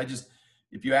vegans.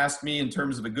 If you ask me in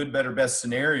terms of a good, better, best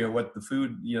scenario, what the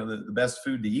food, the best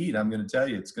food to eat, I'm going to tell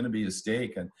you it's going to be a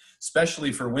steak, and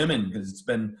especially for women because it's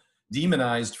been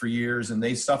demonized for years and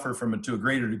they suffer from it to a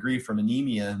greater degree from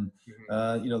anemia. And,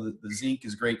 the zinc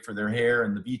is great for their hair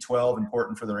and the B12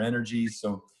 important for their energy.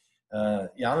 So,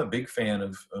 I'm a big fan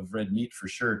of red meat for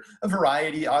sure. A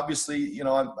variety, obviously,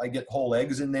 I get whole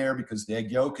eggs in there because the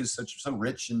egg yolk is so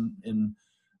rich in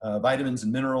vitamins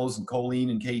and minerals and choline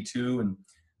and K2 and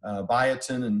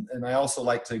biotin. And I also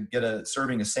like to get a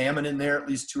serving of salmon in there at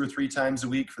least 2 or 3 times a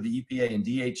week for the EPA and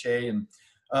DHA. And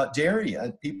dairy.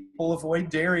 People avoid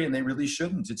dairy and they really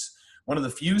shouldn't. It's one of the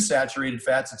few saturated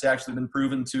fats that's actually been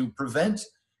proven to prevent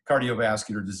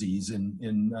cardiovascular disease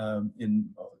in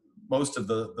most of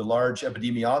the large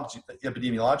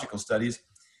epidemiological studies.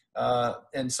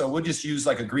 And so we'll just use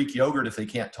like a Greek yogurt if they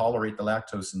can't tolerate the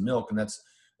lactose in milk. And that's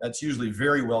usually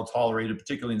very well tolerated,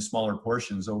 particularly in smaller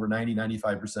portions. Over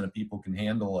 95% of people can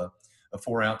handle a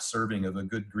 4-ounce serving of a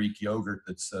good Greek yogurt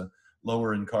that's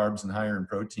lower in carbs and higher in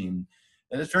protein.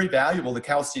 And it's very valuable. The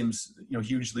calcium's,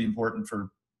 hugely important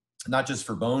for not just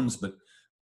for bones, but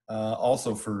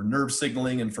also for nerve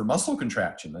signaling and for muscle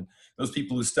contraction. And those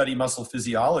people who study muscle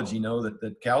physiology know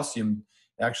that calcium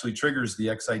actually triggers the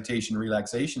excitation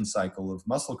relaxation cycle of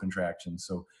muscle contraction.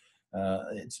 So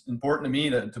it's important to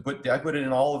me I put it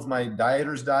in all of my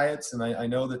dieters' diets. And I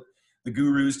know that the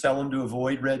gurus tell them to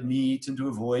avoid red meat and to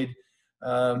avoid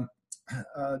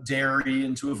dairy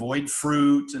and to avoid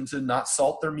fruit and to not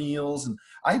salt their meals. And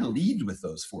I lead with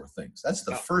those 4 things. That's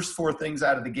the first 4 things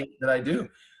out of the gate that I do: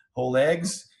 whole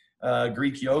eggs,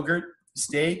 Greek yogurt,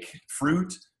 steak,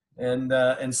 fruit,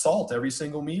 and salt every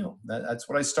single meal. That's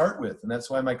what I start with. And that's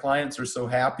why my clients are so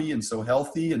happy and so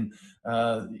healthy and,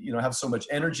 have so much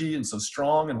energy and so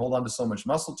strong and hold on to so much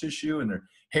muscle tissue and their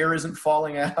hair isn't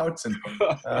falling out. And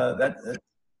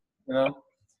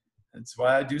that's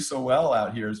why I do so well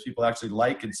out here, is people actually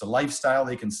like it. It's a lifestyle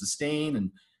they can sustain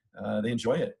and they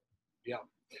enjoy it. Yeah.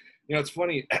 It's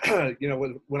funny,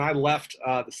 when I left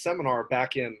the seminar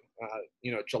back in,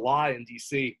 July in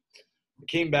DC, I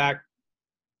came back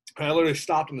and I literally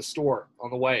stopped in the store on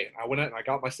the way. I went in and I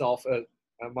got myself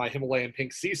my Himalayan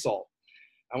pink sea salt.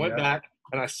 I went back,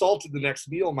 and I salted the next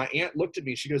meal. My aunt looked at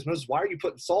me. She goes, Moses, why are you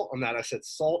putting salt on that? I said,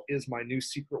 salt is my new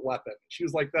secret weapon. She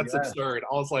was like, that's absurd.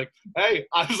 I was like, hey,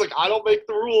 I don't make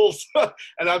the rules.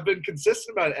 And I've been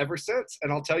consistent about it ever since.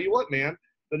 And I'll tell you what, man,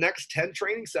 the next 10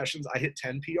 training sessions, I hit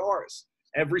 10 PRs,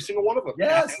 every single one of them.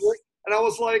 Yes. And I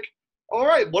was like, all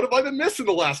right, what have I been missing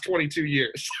the last 22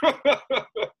 years?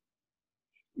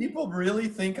 People really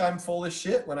think I'm full of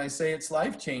shit when I say it's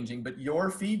life-changing, but your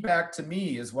feedback to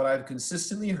me is what I've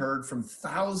consistently heard from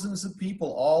thousands of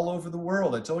people all over the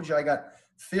world. I told you I got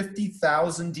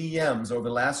 50,000 DMs over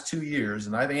the last 2 years,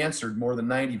 and I've answered more than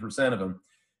 90% of them.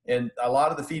 And a lot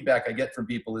of the feedback I get from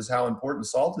people is how important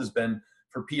salt has been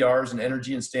for PRs and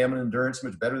energy and stamina and endurance, how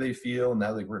much better they feel, and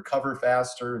now they recover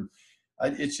faster.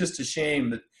 And it's just a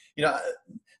shame that, you know,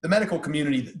 the medical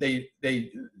community,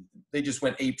 they just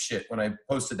went ape shit when I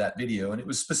posted that video. And it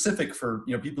was specific for,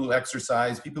 you know, people who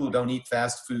exercise, people who don't eat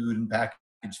fast food and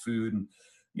packaged food. And,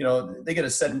 you know, they get a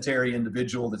sedentary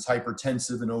individual that's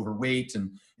hypertensive and overweight and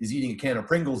is eating a can of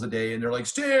Pringles a day. And they're like,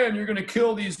 Stan, you're going to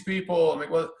kill these people. I'm like,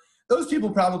 well, those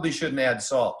people probably shouldn't add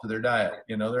salt to their diet.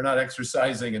 You know, they're not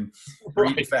exercising and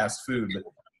eating fast food. But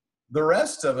the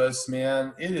rest of us,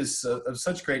 man, it is of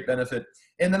such great benefit.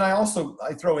 And then I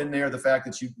throw in there the fact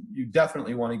that you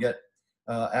definitely want to get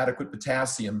adequate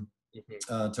potassium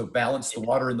to balance the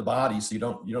water in the body, so you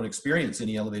don't experience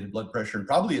any elevated blood pressure and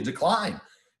probably a decline,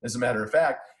 as a matter of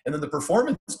fact. And then the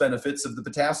performance benefits of the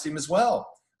potassium as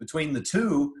well. Between the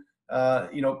two,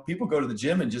 you know, people go to the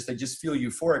gym and they just feel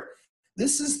euphoric.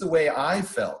 This is the way I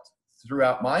felt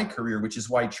throughout my career, which is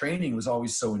why training was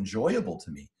always so enjoyable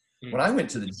to me. When I went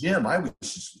to the gym, it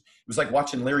was like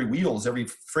watching Larry Wheels every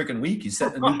freaking week. He's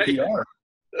setting a new PR,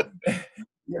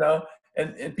 you know,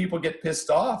 and people get pissed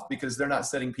off because they're not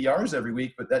setting PRs every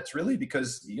week, but that's really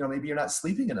because, you know, maybe you're not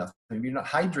sleeping enough, maybe you're not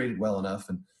hydrated well enough.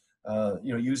 And,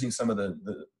 you know, using some of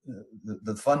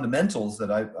the fundamentals that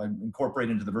I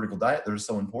incorporate into the vertical diet that are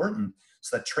so important,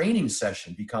 so that training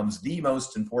session becomes the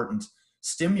most important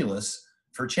stimulus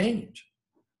for change.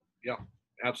 Yeah,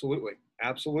 absolutely.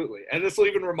 Absolutely. And this will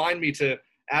even remind me to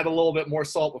add a little bit more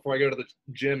salt before I go to the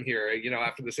gym here, you know,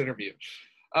 after this interview.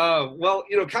 Well,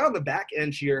 you know, kind of on the back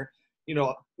end here, you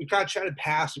know, we kind of chatted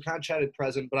past, we kind of chatted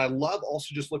present, but I love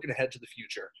also just looking ahead to the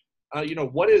future. You know,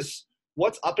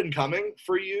 what's up and coming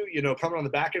for you, you know, coming on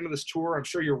the back end of this tour? I'm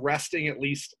sure you're resting at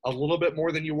least a little bit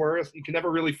more than you were. You can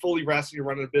never really fully rest when you're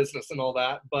running a business and all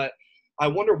that, but I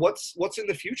wonder what's in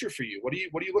the future for you. What are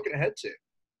you looking ahead to?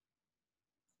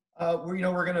 We're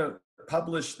going to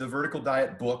publish the Vertical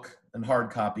Diet book in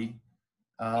hard copy.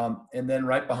 And then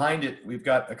right behind it, we've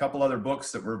got a couple other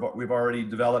books that we've already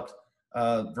developed.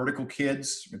 Vertical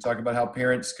Kids, we talk about how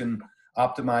parents can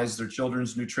optimize their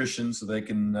children's nutrition so they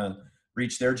can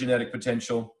reach their genetic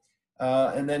potential.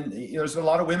 And then, you know, there's a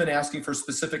lot of women asking for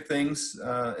specific things.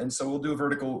 And so we'll do a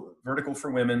vertical for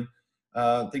women,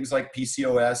 things like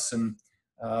PCOS and,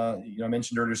 you know, I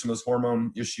mentioned earlier some of those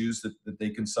hormone issues that they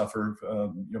can suffer,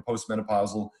 you know,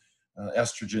 postmenopausal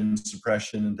estrogen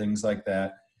suppression and things like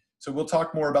that. So we'll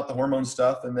talk more about the hormone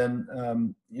stuff, and then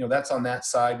you know, that's on that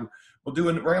side. We're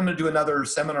going to do another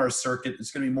seminar circuit. It's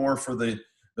going to be more for the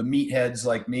meatheads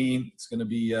like me. It's going to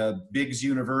be Biggs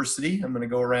University. I'm going to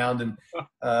go around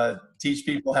and teach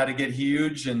people how to get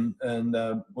huge, and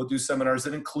we'll do seminars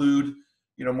that include,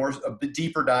 you know, a bit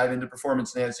deeper dive into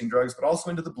performance enhancing drugs, but also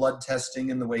into the blood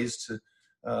testing and the ways to,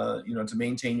 you know, to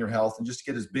maintain your health and just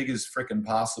get as big as frickin'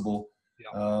 possible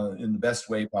in the best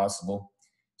way possible.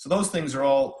 So those things are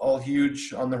all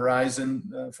huge on the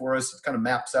horizon for us. It kind of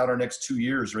maps out our next 2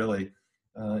 years, really,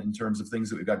 in terms of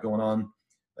things that we've got going on.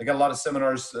 I got a lot of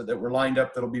seminars that were lined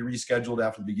up that'll be rescheduled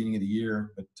after the beginning of the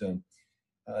year, but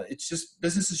it's just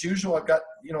business as usual. I've got,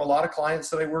 you know, a lot of clients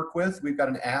that I work with. We've got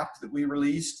an app that we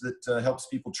released that helps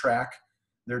people track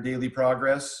their daily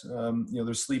progress, you know,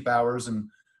 their sleep hours and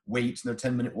weight and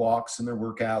their 10-minute walks and their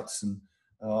workouts and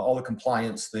all the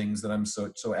compliance things that I'm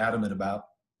so adamant about.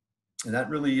 And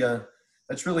that's really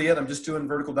it. I'm just doing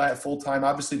Vertical Diet full time.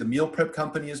 Obviously, the meal prep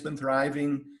company has been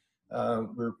thriving.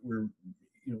 We're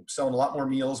you know, selling a lot more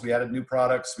meals. We added new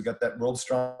products. We got that World's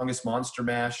Strongest Monster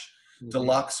Mash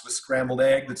Deluxe with scrambled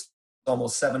egg that's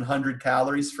almost 700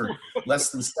 calories for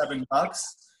less than $7,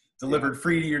 delivered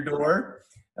free to your door.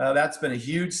 That's been a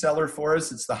huge seller for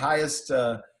us. It's the highest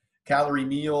calorie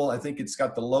meal. I think it's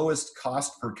got the lowest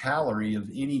cost per calorie of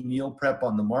any meal prep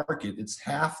on the market. It's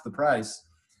half the price,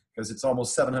 because it's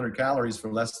almost 700 calories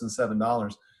for less than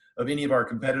 $7 of any of our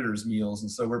competitors' meals. And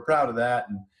so we're proud of that,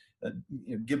 and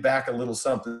you know, give back a little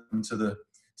something to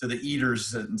the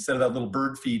eaters instead of that little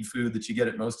bird feed food that you get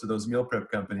at most of those meal prep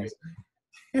companies.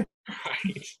 Right.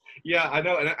 Yeah, I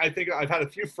know. And I think I've had a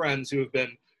few friends who have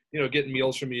been, getting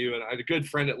meals from you. And I had a good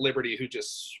friend at Liberty who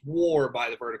just swore by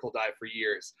the vertical diet for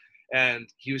years. And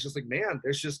he was just like, man,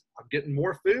 I'm getting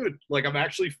more food. Like, I'm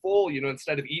actually full,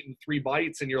 instead of eating 3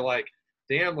 bites. And you're like,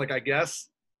 damn, like, I guess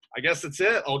that's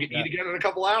it. I'll eat again in a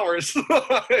couple hours.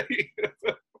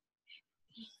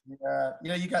 Yeah.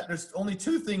 There's only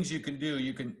 2 things you can do.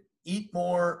 You can eat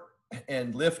more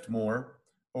and lift more,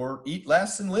 or eat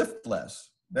less and lift less.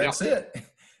 That's it.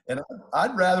 And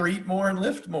I'd rather eat more and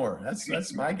lift more.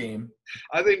 That's my game.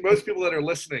 I think most people that are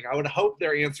listening, I would hope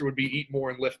their answer would be eat more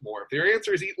and lift more. If their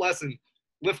answer is eat less and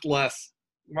lift less,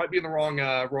 you might be in the wrong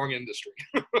industry.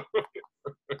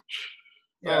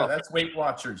 Yeah, that's Weight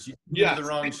Watchers. You did the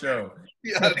wrong show.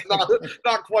 Yeah, it's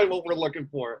not quite what we're looking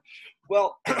for.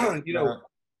 Well,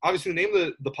 obviously the name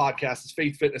of the podcast is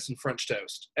Faith, Fitness, and French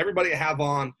Toast. Everybody I have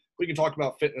on, we can talk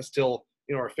about fitness till,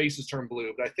 our faces turn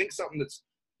blue. But I think something that's,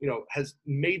 has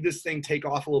made this thing take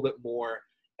off a little bit more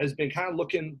has been kind of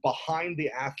looking behind the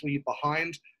athlete,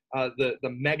 behind the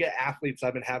mega athletes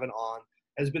I've been having on,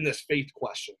 has been this faith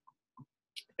question.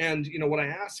 And, what I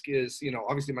ask is,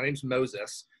 obviously my name's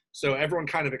Moses. So everyone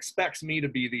kind of expects me to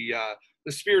be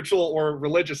the spiritual or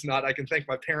religious nut. I can thank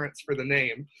my parents for the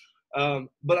name.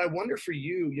 But I wonder for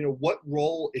you, what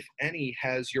role, if any,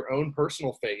 has your own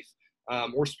personal faith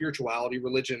or spirituality,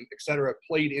 religion, et cetera,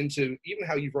 played into even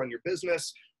how you've run your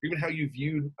business, or even how you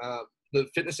viewed the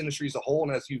fitness industry as a whole,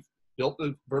 and as you've built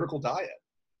the vertical diet?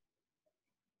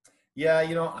 Yeah,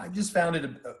 I just found it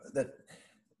that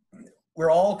we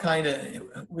all kind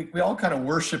of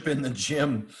worship in the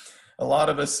gym. A lot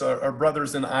of us are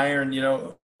brothers in iron.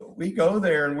 We go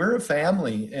there and we're a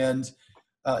family. And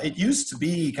it used to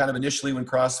be kind of initially when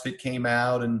CrossFit came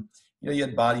out, and you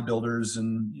had bodybuilders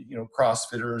and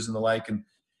CrossFitters and the like. And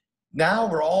now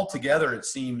we're all together. It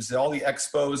seems all the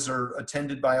expos are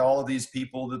attended by all of these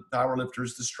people: the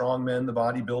powerlifters, the strongmen, the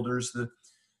bodybuilders, the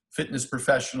fitness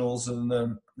professionals, and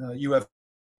the UFC.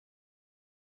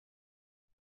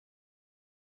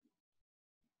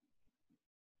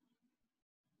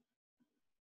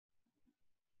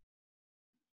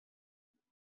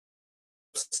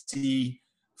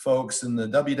 Folks and the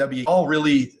WWE all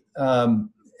really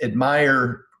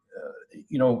admire,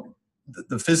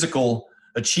 the physical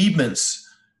achievements,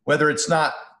 whether it's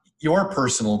not your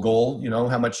personal goal,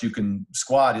 how much you can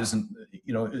squat isn't,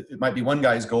 it might be one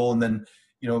guy's goal, and then,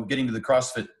 getting to the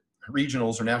CrossFit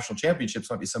regionals or national championships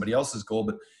might be somebody else's goal.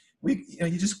 But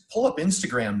you just pull up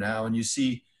Instagram now and you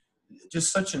see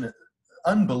just such an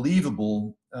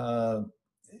unbelievable,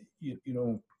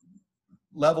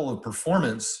 level of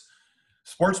performance,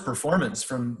 sports performance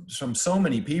from so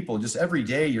many people. Just every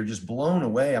day you're just blown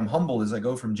away. I'm humbled as I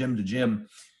go from gym to gym,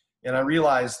 and I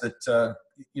realize that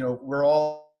we're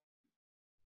all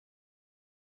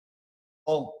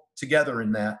together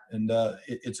in that, and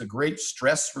it's a great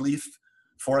stress relief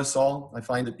for us all. I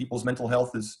find that people's mental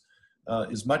health is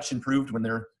much improved when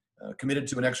they're committed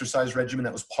to an exercise regimen.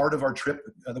 That was part of our trip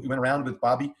that we went around with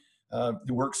Bobby,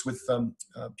 who works with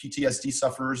PTSD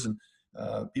sufferers and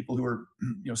people who are,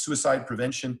 suicide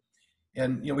prevention.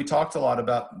 And, we talked a lot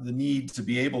about the need to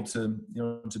be able to,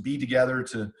 to be together,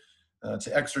 to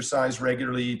exercise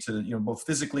regularly, to, both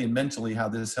physically and mentally, how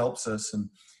this helps us. And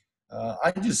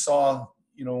I just saw,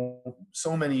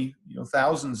 so many,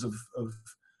 thousands of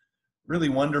really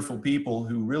wonderful people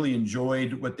who really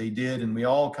enjoyed what they did. And we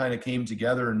all kind of came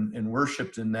together and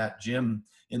worshiped in that gym,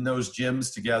 in those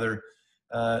gyms together.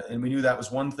 And we knew that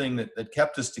was one thing that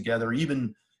kept us together,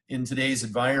 even in today's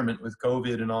environment with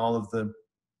COVID and all of the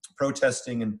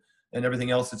protesting and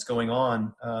everything else that's going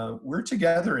on. We're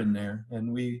together in there,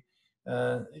 and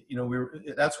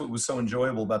that's what was so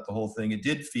enjoyable about the whole thing. It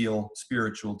did feel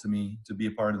spiritual to me to be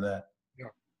a part of that. Yeah,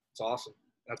 it's awesome.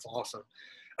 That's awesome.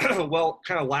 Well,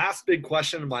 kind of last big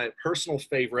question, my personal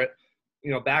favorite,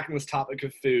 back in this topic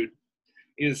of food,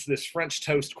 is this French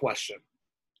toast question.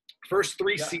 First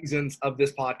 3 seasons of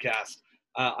this podcast,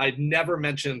 I'd never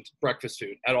mentioned breakfast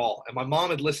food at all. And my mom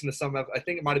had listened to some of, I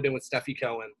think it might've been with Steffi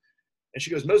Cohen. And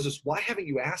she goes, Moses, why haven't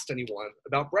you asked anyone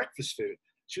about breakfast food?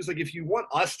 She was like, if you want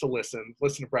us to listen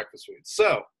to breakfast food.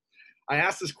 So I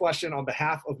asked this question on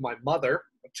behalf of my mother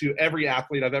to every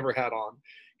athlete I've ever had on.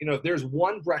 If there's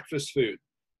one breakfast food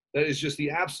that is just the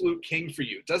absolute king for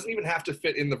you, it doesn't even have to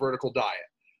fit in the vertical diet,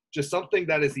 just something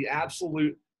that is the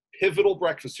absolute pivotal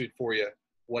breakfast food for you,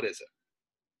 what is it?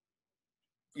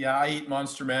 Yeah, I eat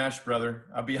Monster Mash, brother.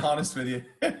 I'll be honest with you.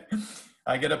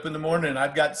 I get up in the morning and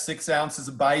I've got 6 ounces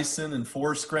of bison and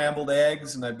 4 scrambled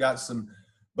eggs, and I've got some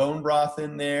bone broth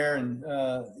in there, and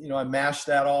I mash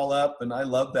that all up, and I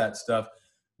love that stuff.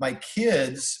 My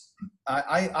kids,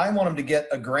 I want them to get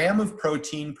 1 gram of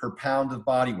protein per pound of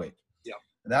body weight. Yeah.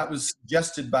 That was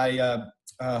suggested by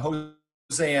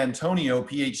Jose Antonio,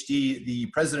 PhD, the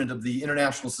president of the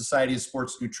International Society of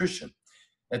Sports Nutrition.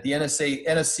 At the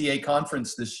NSCA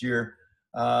conference this year,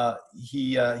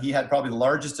 he had probably the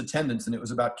largest attendance, and it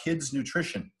was about kids'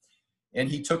 nutrition. And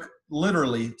he took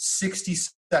literally 60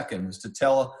 seconds to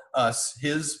tell us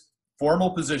his formal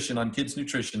position on kids'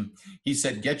 nutrition. He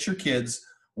said, get your kids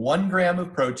 1 gram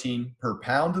of protein per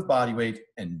pound of body weight,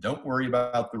 and don't worry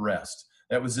about the rest.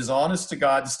 That was his honest to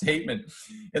God statement.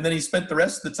 And then he spent the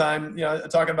rest of the time,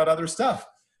 talking about other stuff.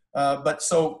 But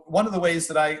so one of the ways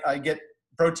that I get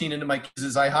protein into my kids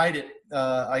is I hide it.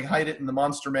 I hide it in the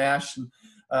Monster Mash,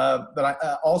 but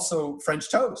I also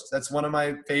French toast. That's one of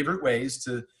my favorite ways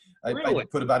to. I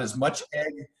put about as much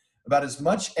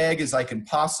egg as I can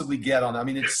possibly get on. I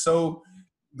mean,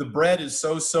 the bread is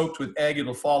so soaked with egg,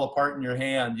 it'll fall apart in your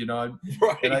hand,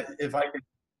 Right. And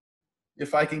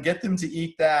if I can get them to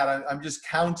eat that, I'm just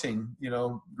counting,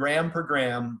 gram per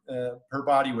gram per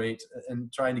body weight,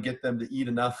 and trying to get them to eat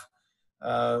enough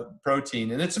protein.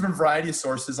 And it's from a variety of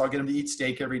sources. I'll get them to eat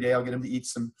steak every day. I'll get them to eat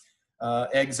some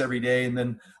eggs every day. And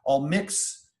then I'll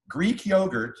mix Greek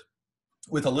yogurt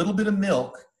with a little bit of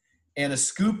milk and a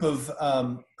scoop of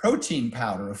protein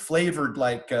powder, flavored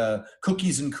like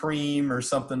cookies and cream or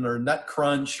something, or nut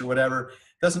crunch or whatever.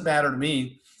 Doesn't matter to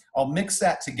me. I'll mix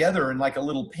that together in like a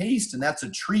little paste, and that's a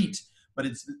treat. But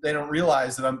they don't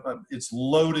realize that it's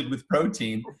loaded with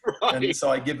protein, right. And so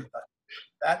I give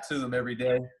that to them every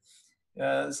day.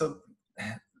 So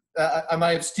I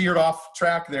might have steered off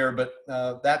track there, but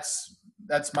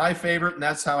that's my favorite, and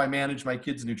that's how I manage my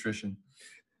kids' nutrition.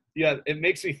 Yeah, it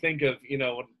makes me think of,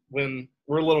 when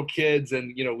we're little kids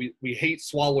and, we hate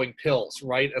swallowing pills,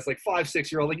 right? As like 5,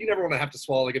 6-year-old, like you never want to have to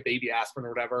swallow like a baby aspirin or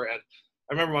whatever. And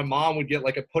I remember my mom would get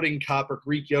like a pudding cup or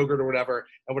Greek yogurt or whatever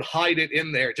and would hide it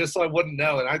in there just so I wouldn't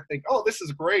know. And I'd think, oh, this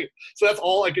is great. So that's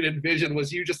all I could envision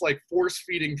was you just like force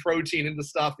feeding protein into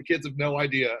stuff. The kids have no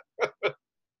idea.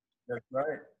 That's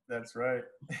right. That's right.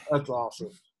 That's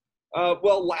awesome.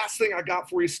 Well, last thing I got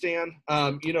for you, Stan,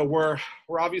 we're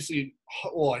obviously,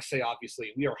 well, I say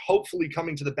obviously, we are hopefully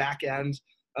coming to the back end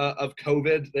of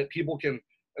COVID, that people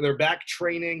they're back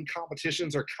training,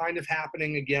 competitions are kind of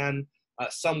happening again,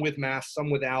 some with masks, some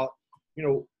without.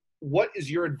 What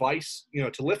is your advice,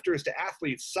 to lifters, to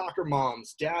athletes, soccer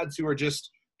moms, dads who are just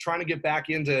trying to get back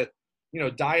into,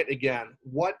 diet again?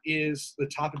 What is the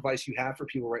top advice you have for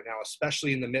people right now,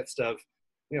 especially in the midst of,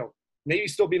 maybe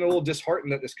still being a little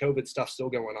disheartened that this COVID stuff's still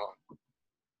going on?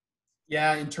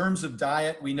 Yeah, in terms of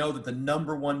diet, we know that the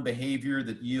number one behavior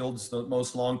that yields the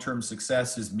most long-term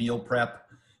success is meal prep.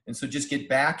 And so just get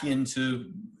back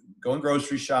into going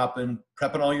grocery shopping,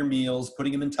 prepping all your meals,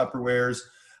 putting them in Tupperwares.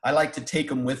 I like to take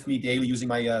them with me daily using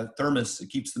my thermos. It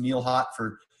keeps the meal hot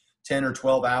for 10 or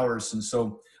 12 hours. And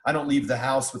so I don't leave the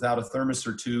house without a thermos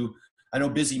or two. I know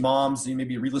busy moms, you may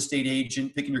be a real estate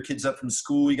agent, picking your kids up from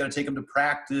school, you got to take them to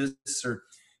practice or,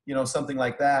 something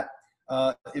like that.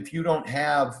 If you don't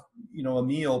have, a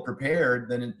meal prepared,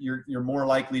 then you're more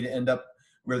likely to end up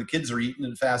where the kids are eating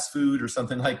in fast food or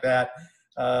something like that,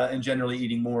 and generally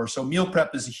eating more. So meal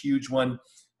prep is a huge one.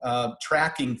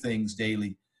 Tracking things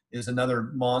daily is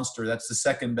another monster. That's the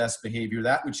second best behavior.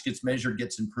 That which gets measured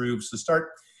gets improved. So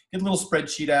get a little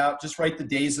spreadsheet out, just write the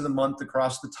days of the month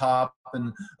across the top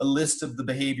and a list of the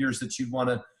behaviors that you want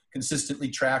to consistently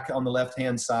track on the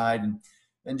left-hand side,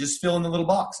 and just fill in the little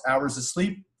box. Hours of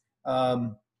sleep,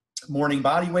 morning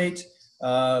body weight,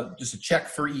 just a check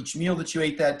for each meal that you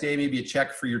ate that day, maybe a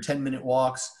check for your 10-minute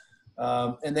walks,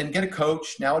 and then get a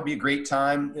coach. Now would be a great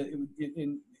time. It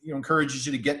encourages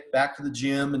you to get back to the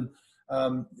gym, and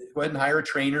go ahead and hire a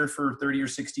trainer for 30 or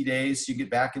 60 days so you get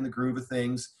back in the groove of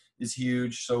things. Is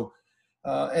huge. So,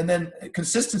 and then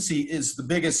consistency is the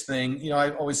biggest thing. I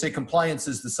always say compliance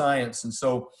is the science. And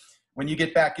so when you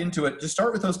get back into it, just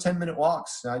start with those 10-minute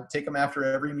walks. I take them after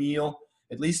every meal,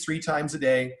 at least 3 times a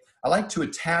day. I like to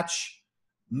attach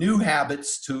new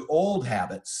habits to old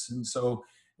habits. And so,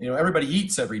 everybody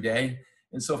eats every day.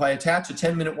 And so if I attach a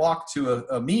 10-minute walk to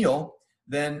a meal,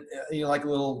 then, like a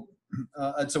little,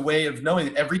 it's a way of knowing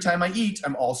that every time I eat,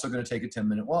 I'm also going to take a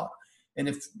 10-minute walk. And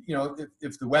if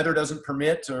the weather doesn't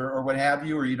permit or what have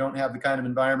you, or you don't have the kind of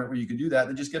environment where you can do that,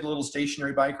 then just get a little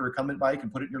stationary bike or a recumbent bike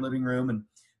and put it in your living room.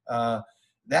 And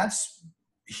that's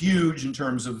huge in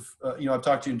terms of, I've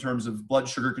talked to you in terms of blood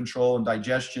sugar control and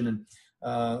digestion.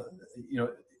 And,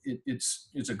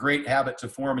 it's a great habit to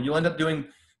form. And you'll end up doing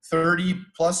 30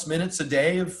 plus minutes a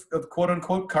day of quote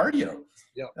unquote cardio.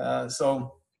 Yeah.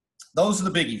 So those are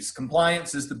the biggies.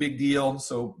 Compliance is the big deal.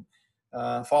 So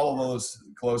follow those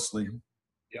closely.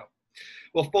 Yeah.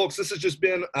 Well, folks, this has just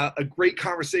been a great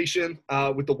conversation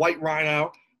with the White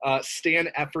Rhino, Stan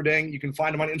Efferding. You can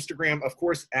find him on Instagram, of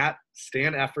course, at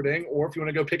Stan Efferding. Or if you want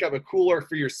to go pick up a cooler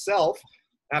for yourself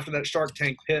after that Shark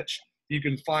Tank pitch, you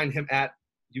can find him at,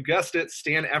 you guessed it,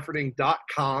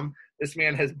 stanefferding.com. This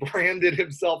man has branded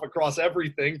himself across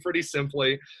everything pretty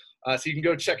simply. So you can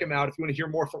go check him out. If you want to hear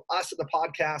more from us at the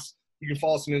podcast, you can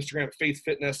follow us on Instagram at Faith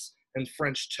Fitness and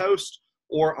French Toast,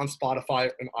 or on Spotify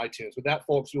and iTunes. With that,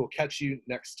 folks, we will catch you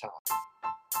next time.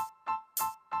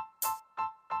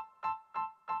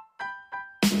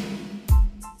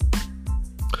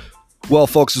 Well,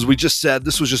 folks, as we just said,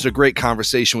 this was just a great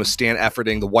conversation with Stan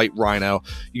Efferding, the White Rhino.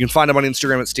 You can find him on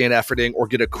Instagram at Stan Efferding, or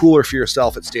get a cooler for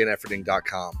yourself at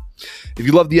stanefferding.com. If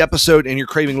you loved the episode and you're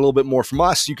craving a little bit more from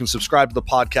us, you can subscribe to the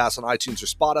podcast on iTunes or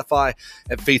Spotify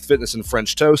at Faith Fitness and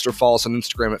French Toast, or follow us on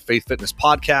Instagram at Faith Fitness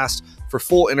Podcast for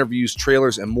full interviews,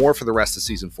 trailers, and more for the rest of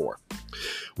Season 4.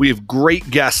 We have great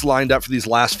guests lined up for these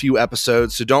last few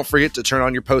episodes, so don't forget to turn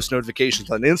on your post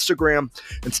notifications on Instagram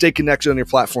and stay connected on your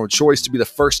platform of choice to be the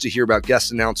first to hear about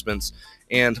guest announcements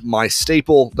and my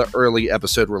staple, the early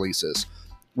episode releases.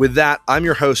 With that, I'm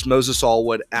your host, Moses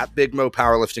Allwood, at Big Mo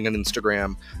Powerlifting on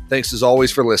Instagram. Thanks as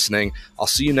always for listening. I'll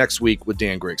see you next week with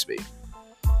Dan Grigsby.